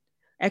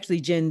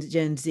actually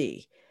Gen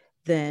Z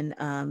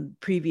than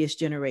previous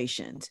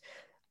generations.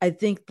 I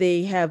think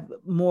they have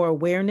more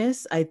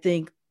awareness. I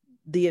think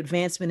the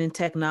advancement in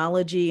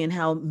technology and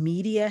how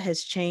media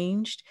has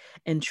changed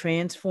and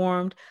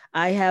transformed.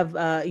 I have,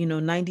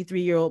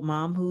 93-year-old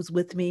mom who's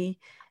with me,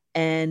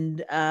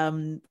 and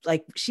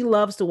like she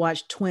loves to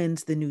watch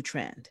Twins, the new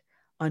trend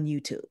on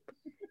YouTube.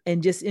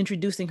 And just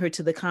introducing her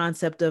to the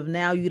concept of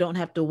now you don't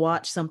have to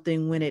watch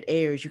something when it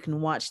airs. You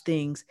can watch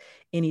things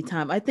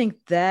anytime. I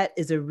think that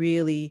is a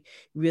really,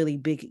 really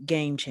big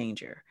game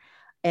changer.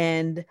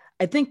 And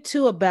I think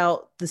too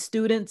about the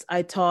students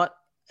I taught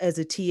as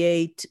a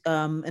TA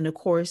in a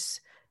course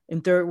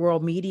in third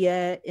world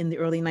media in the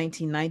early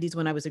 1990s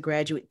when I was a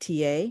graduate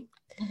TA.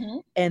 Mm-hmm.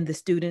 And the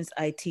students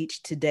I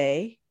teach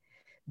today,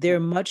 they're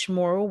much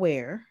more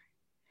aware.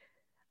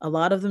 A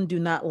lot of them do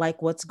not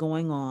like what's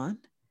going on.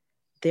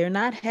 They're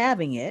not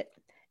having it,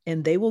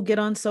 and they will get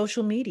on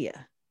social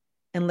media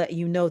and let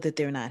you know that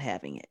they're not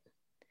having it.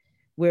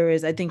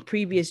 Whereas I think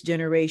previous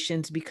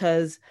generations,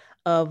 because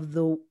of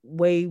the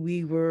way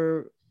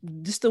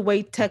just the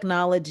way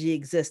technology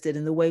existed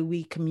and the way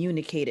we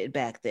communicated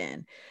back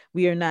then,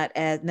 we are not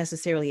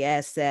necessarily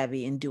as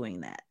savvy in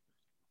doing that.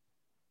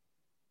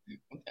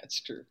 That's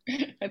true.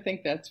 I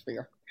think that's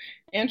fair.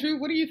 Andrew,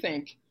 what do you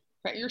think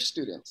about your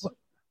students?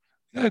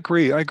 I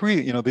agree. I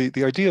agree.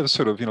 The idea of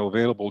sort of,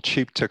 available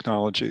cheap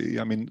technology.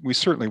 I mean, we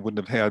certainly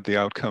wouldn't have had the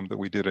outcome that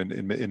we did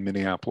in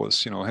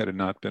Minneapolis, had it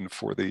not been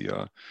for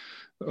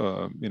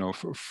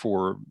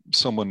for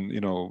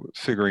someone,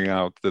 figuring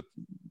out that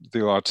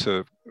they ought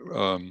to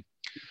um,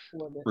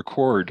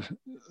 record,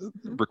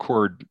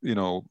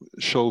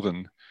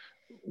 Chauvin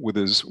with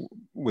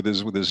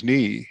his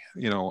knee,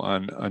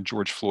 on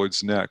George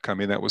Floyd's neck. I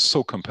mean, that was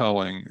so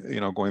compelling,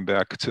 going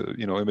back to,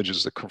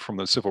 images that come from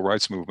the civil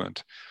rights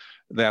movement.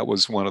 That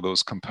was one of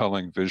those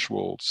compelling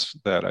visuals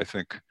that I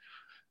think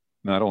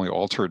not only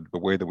altered the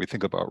way that we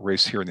think about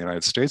race here in the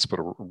United States, but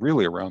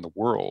really around the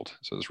world.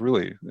 So it's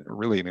really,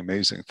 really an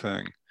amazing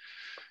thing.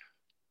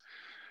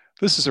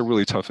 This is a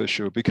really tough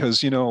issue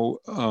because,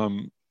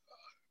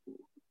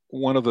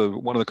 one of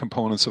the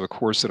components of a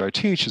course that I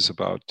teach is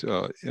about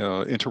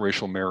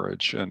interracial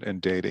marriage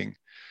and dating,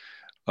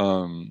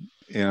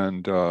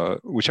 and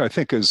which I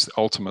think is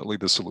ultimately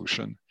the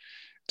solution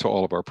to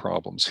all of our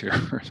problems here.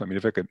 I mean,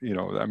 if I could,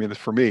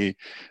 for me,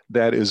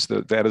 that is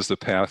the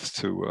path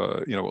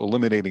to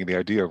eliminating the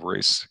idea of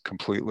race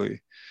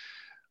completely.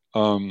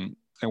 And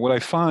what I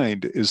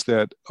find is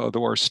that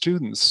though our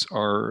students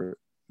are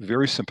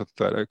very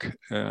sympathetic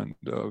and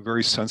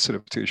very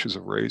sensitive to issues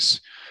of race,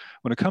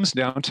 when it comes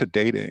down to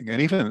dating,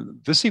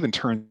 and this even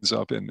turns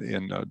up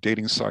in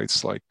dating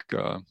sites like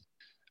I'm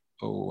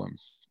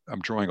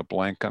drawing a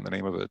blank on the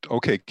name of it,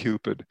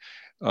 OkCupid,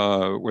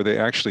 where they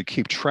actually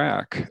keep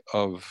track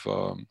of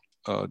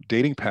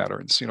dating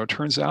patterns. It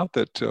turns out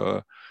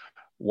that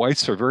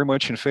whites are very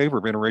much in favor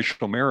of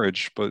interracial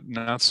marriage, but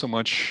not so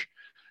much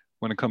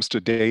when it comes to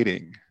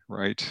dating,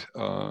 right?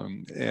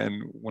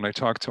 And when I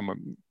talk to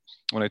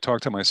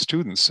my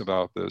students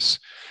about this,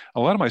 a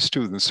lot of my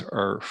students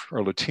are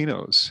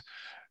Latinos,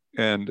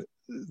 and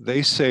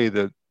they say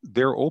that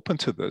they're open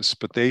to this,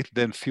 but they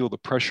then feel the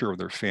pressure of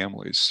their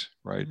families,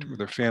 right? Mm-hmm.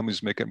 Their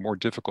families make it more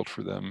difficult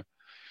for them.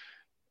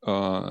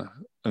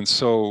 And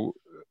so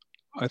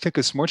I think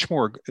it's much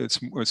more,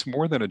 it's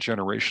more than a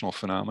generational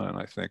phenomenon.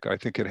 I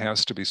think it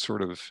has to be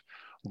sort of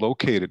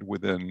located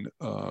within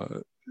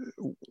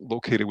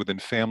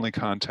family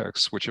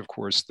context, which of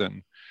course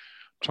then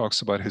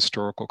talks about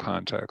historical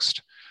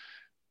context.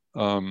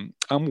 I'm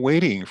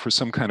waiting for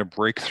some kind of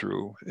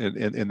breakthrough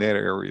in that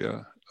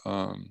area,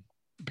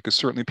 because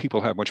certainly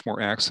people have much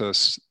more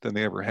access than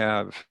they ever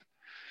have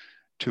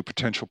to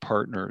potential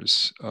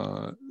partners.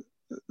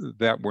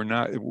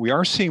 We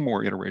are seeing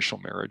more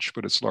interracial marriage,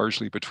 but it's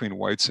largely between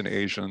whites and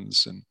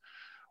Asians and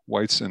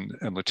whites and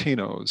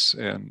Latinos,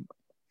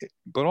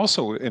 but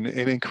also an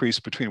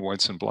increase between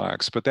whites and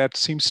blacks. But that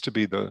seems to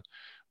be the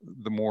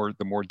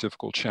more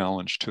difficult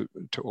challenge to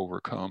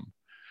overcome.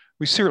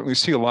 We certainly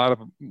see a lot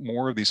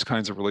more of these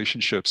kinds of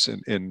relationships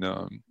in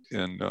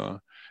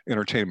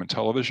entertainment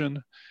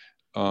television,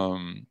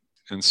 and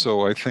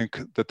so I think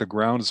that the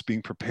ground is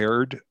being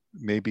prepared,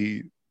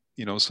 maybe,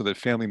 so that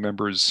family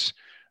members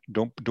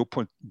don't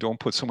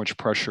put so much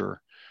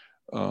pressure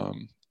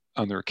on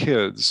their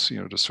kids,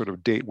 to sort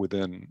of date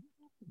within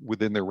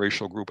their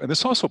racial group. And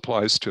this also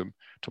applies to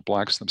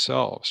blacks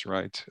themselves,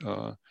 right?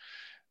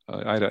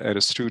 I had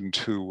a student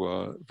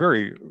who,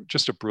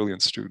 just a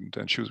brilliant student,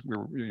 and we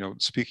were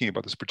speaking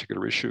about this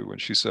particular issue,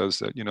 and she says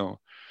that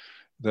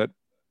that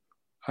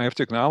I have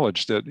to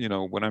acknowledge that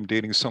when I'm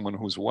dating someone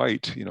who's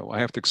white, I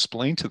have to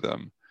explain to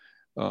them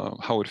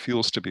how it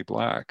feels to be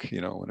black,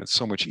 and it's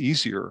so much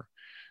easier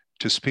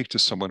to speak to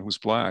someone who's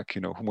black,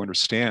 who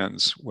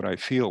understands what I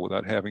feel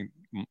without having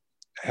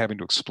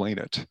to explain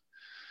it.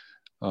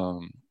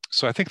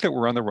 So I think that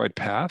we're on the right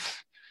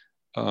path.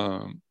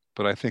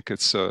 But I think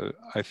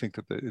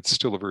that it's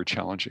still a very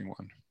challenging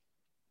one.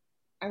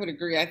 I would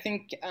agree. I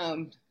think,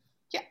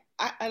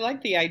 I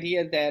like the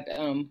idea that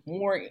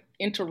more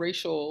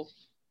interracial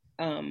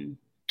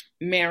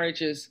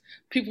marriages.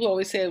 People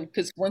always say,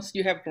 because once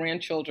you have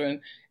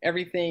grandchildren,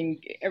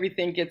 everything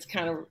gets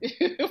kind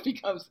of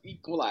becomes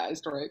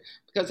equalized, right?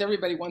 Because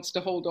everybody wants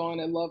to hold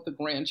on and love the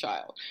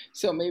grandchild.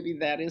 So maybe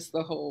that is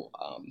the whole.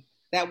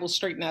 That will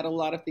straighten out a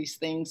lot of these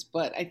things.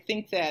 But I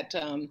think that.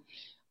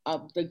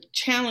 The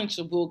challenge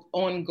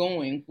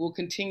will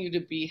continue to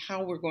be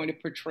how we're going to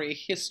portray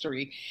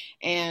history.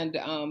 And,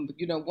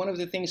 one of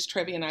the things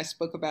Trevi and I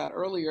spoke about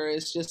earlier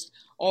is just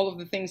all of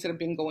the things that have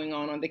been going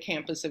on the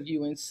campus of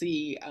UNC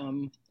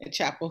at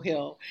Chapel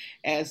Hill,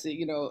 as,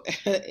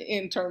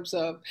 in terms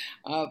of,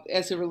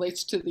 as it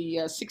relates to the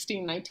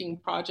 1619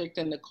 Project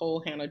and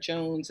Nicole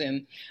Hannah-Jones.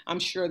 And I'm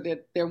sure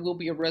that there will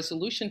be a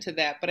resolution to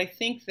that. But I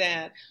think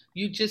that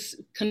you just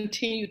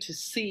continue to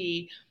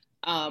see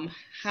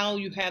how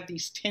you have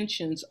these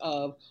tensions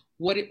of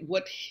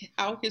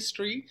how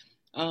history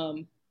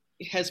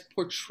has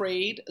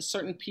portrayed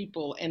certain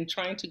people, and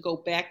trying to go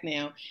back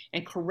now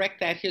and correct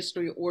that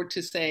history, or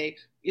to say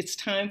it's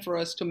time for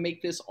us to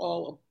make this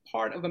all a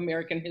part of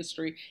American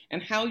history,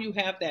 and how you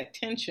have that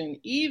tension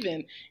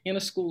even in a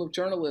school of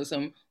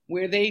journalism,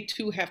 where they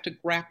too have to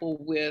grapple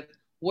with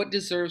what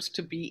deserves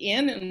to be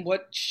in and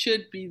what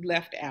should be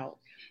left out.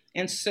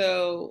 And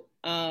so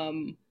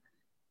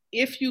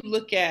if you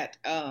look at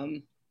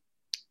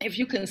if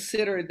you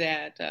consider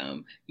that,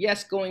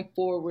 yes, going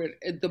forward,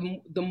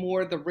 the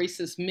more the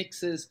racist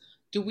mixes,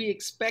 do we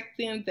expect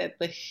then that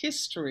the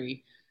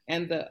history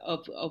and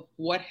of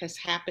what has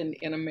happened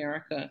in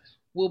America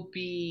will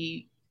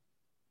be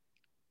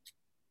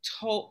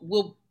told,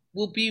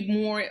 will be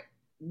more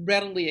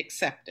readily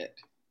accepted?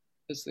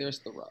 Because there's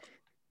the rub.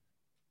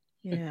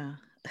 Yeah.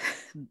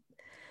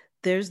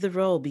 There's the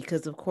role,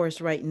 because of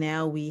course right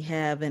now we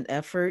have an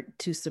effort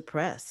to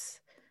suppress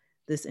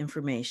this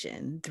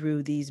information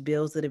through these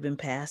bills that have been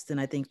passed in,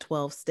 I think,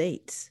 12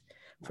 states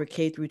for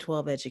K through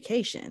 12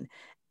 education.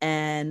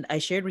 And I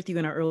shared with you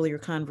in our earlier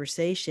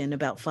conversation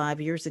about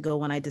 5 years ago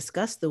when I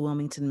discussed the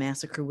Wilmington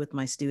Massacre with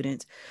my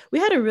students. We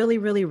had a really,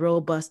 really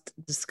robust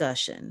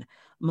discussion.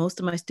 Most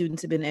of my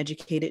students have been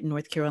educated in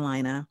North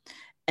Carolina,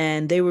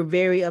 and they were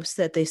very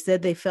upset. They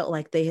said they felt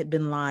like they had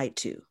been lied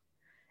to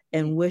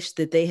and wished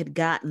that they had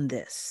gotten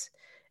this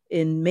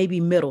in maybe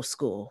middle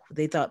school.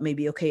 They thought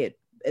maybe, okay,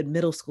 at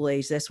middle school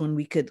age, that's when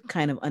we could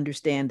kind of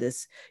understand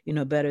this,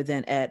 better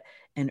than at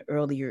an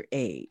earlier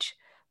age.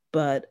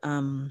 But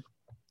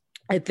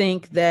I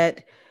think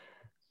that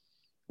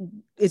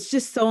it's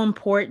just so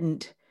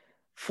important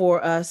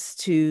for us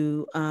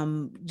to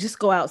just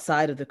go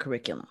outside of the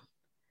curriculum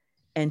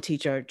and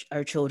teach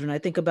our children. I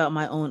think about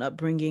my own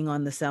upbringing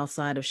on the south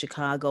side of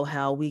Chicago,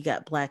 how we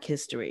got Black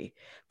history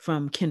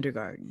from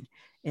kindergarten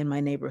in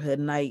my neighborhood.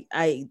 And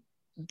I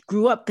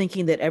grew up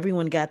thinking that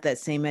everyone got that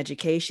same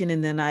education.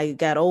 And then I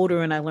got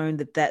older and I learned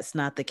that that's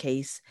not the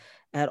case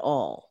at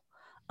all.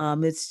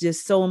 It's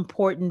just so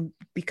important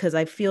because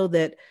I feel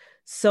that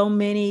so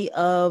many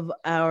of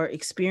our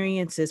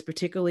experiences,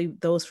 particularly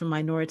those from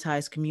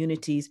minoritized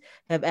communities,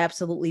 have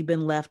absolutely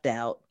been left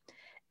out,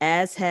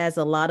 as has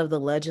a lot of the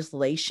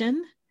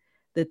legislation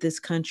that this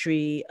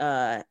country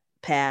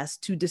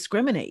passed to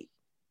discriminate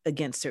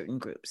against certain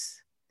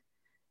groups.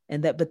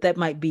 But that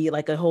might be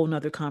like a whole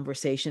nother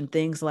conversation.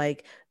 Things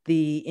like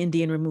the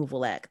Indian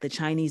Removal Act, the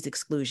Chinese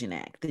Exclusion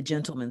Act, the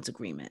Gentleman's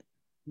Agreement.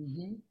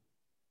 Mm-hmm.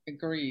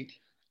 Agreed.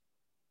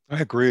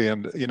 I agree.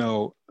 And,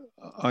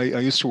 I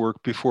used to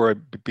work before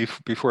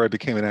I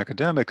became an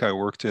academic. I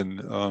worked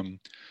in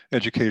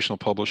educational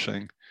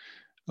publishing.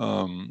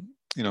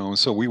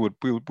 So we would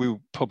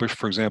publish,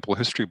 for example,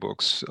 history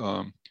books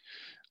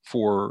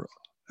for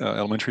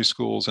elementary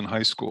schools and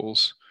high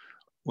schools.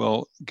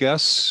 Well,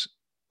 guess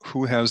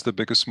who has the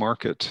biggest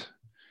market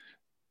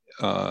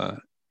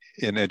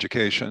in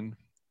education?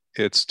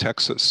 It's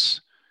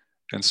Texas.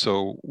 And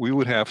so we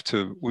would have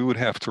to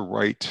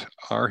write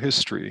our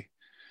history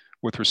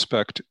with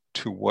respect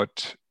to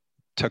what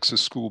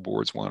Texas school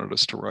boards wanted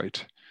us to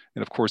write.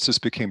 And of course, this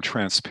became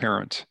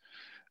transparent.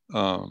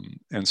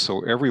 And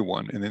so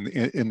everyone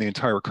in the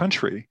entire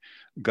country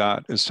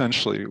got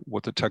essentially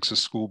what the Texas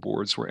school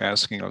boards were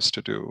asking us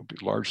to do,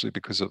 largely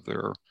because of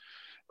their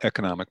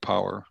economic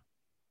power.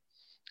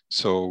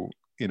 So,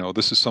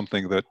 this is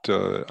something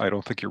that I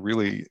don't think you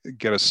really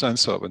get a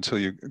sense of until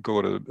you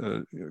go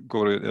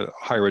to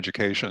higher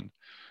education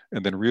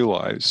and then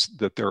realize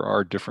that there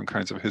are different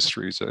kinds of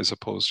histories as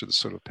opposed to the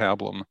sort of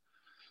pablum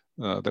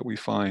that we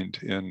find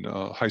in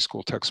high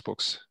school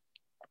textbooks.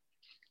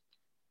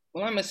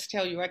 Well, I must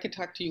tell you, I could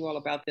talk to you all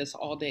about this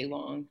all day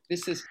long.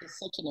 This is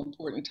such an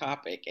important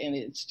topic, and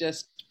it's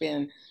just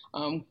been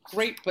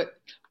great, but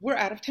we're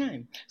out of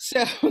time.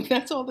 So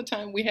that's all the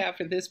time we have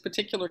for this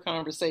particular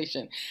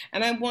conversation.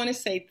 And I want to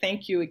say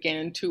thank you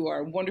again to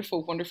our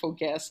wonderful, wonderful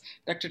guest,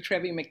 Dr.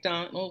 Trevi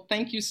McDonald.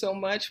 Thank you so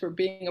much for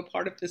being a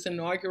part of this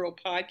inaugural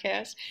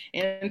podcast.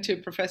 And to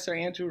Professor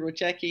Andrew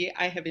Rojecki,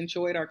 I have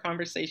enjoyed our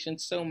conversation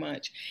so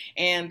much.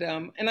 And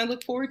I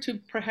look forward to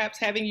perhaps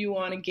having you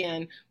on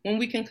again when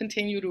we can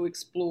continue to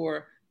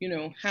explore,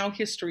 how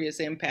history is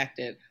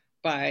impacted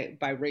by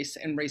race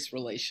and race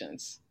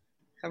relations.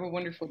 Have a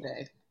wonderful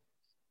day.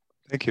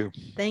 Thank you.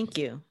 Thank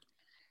you.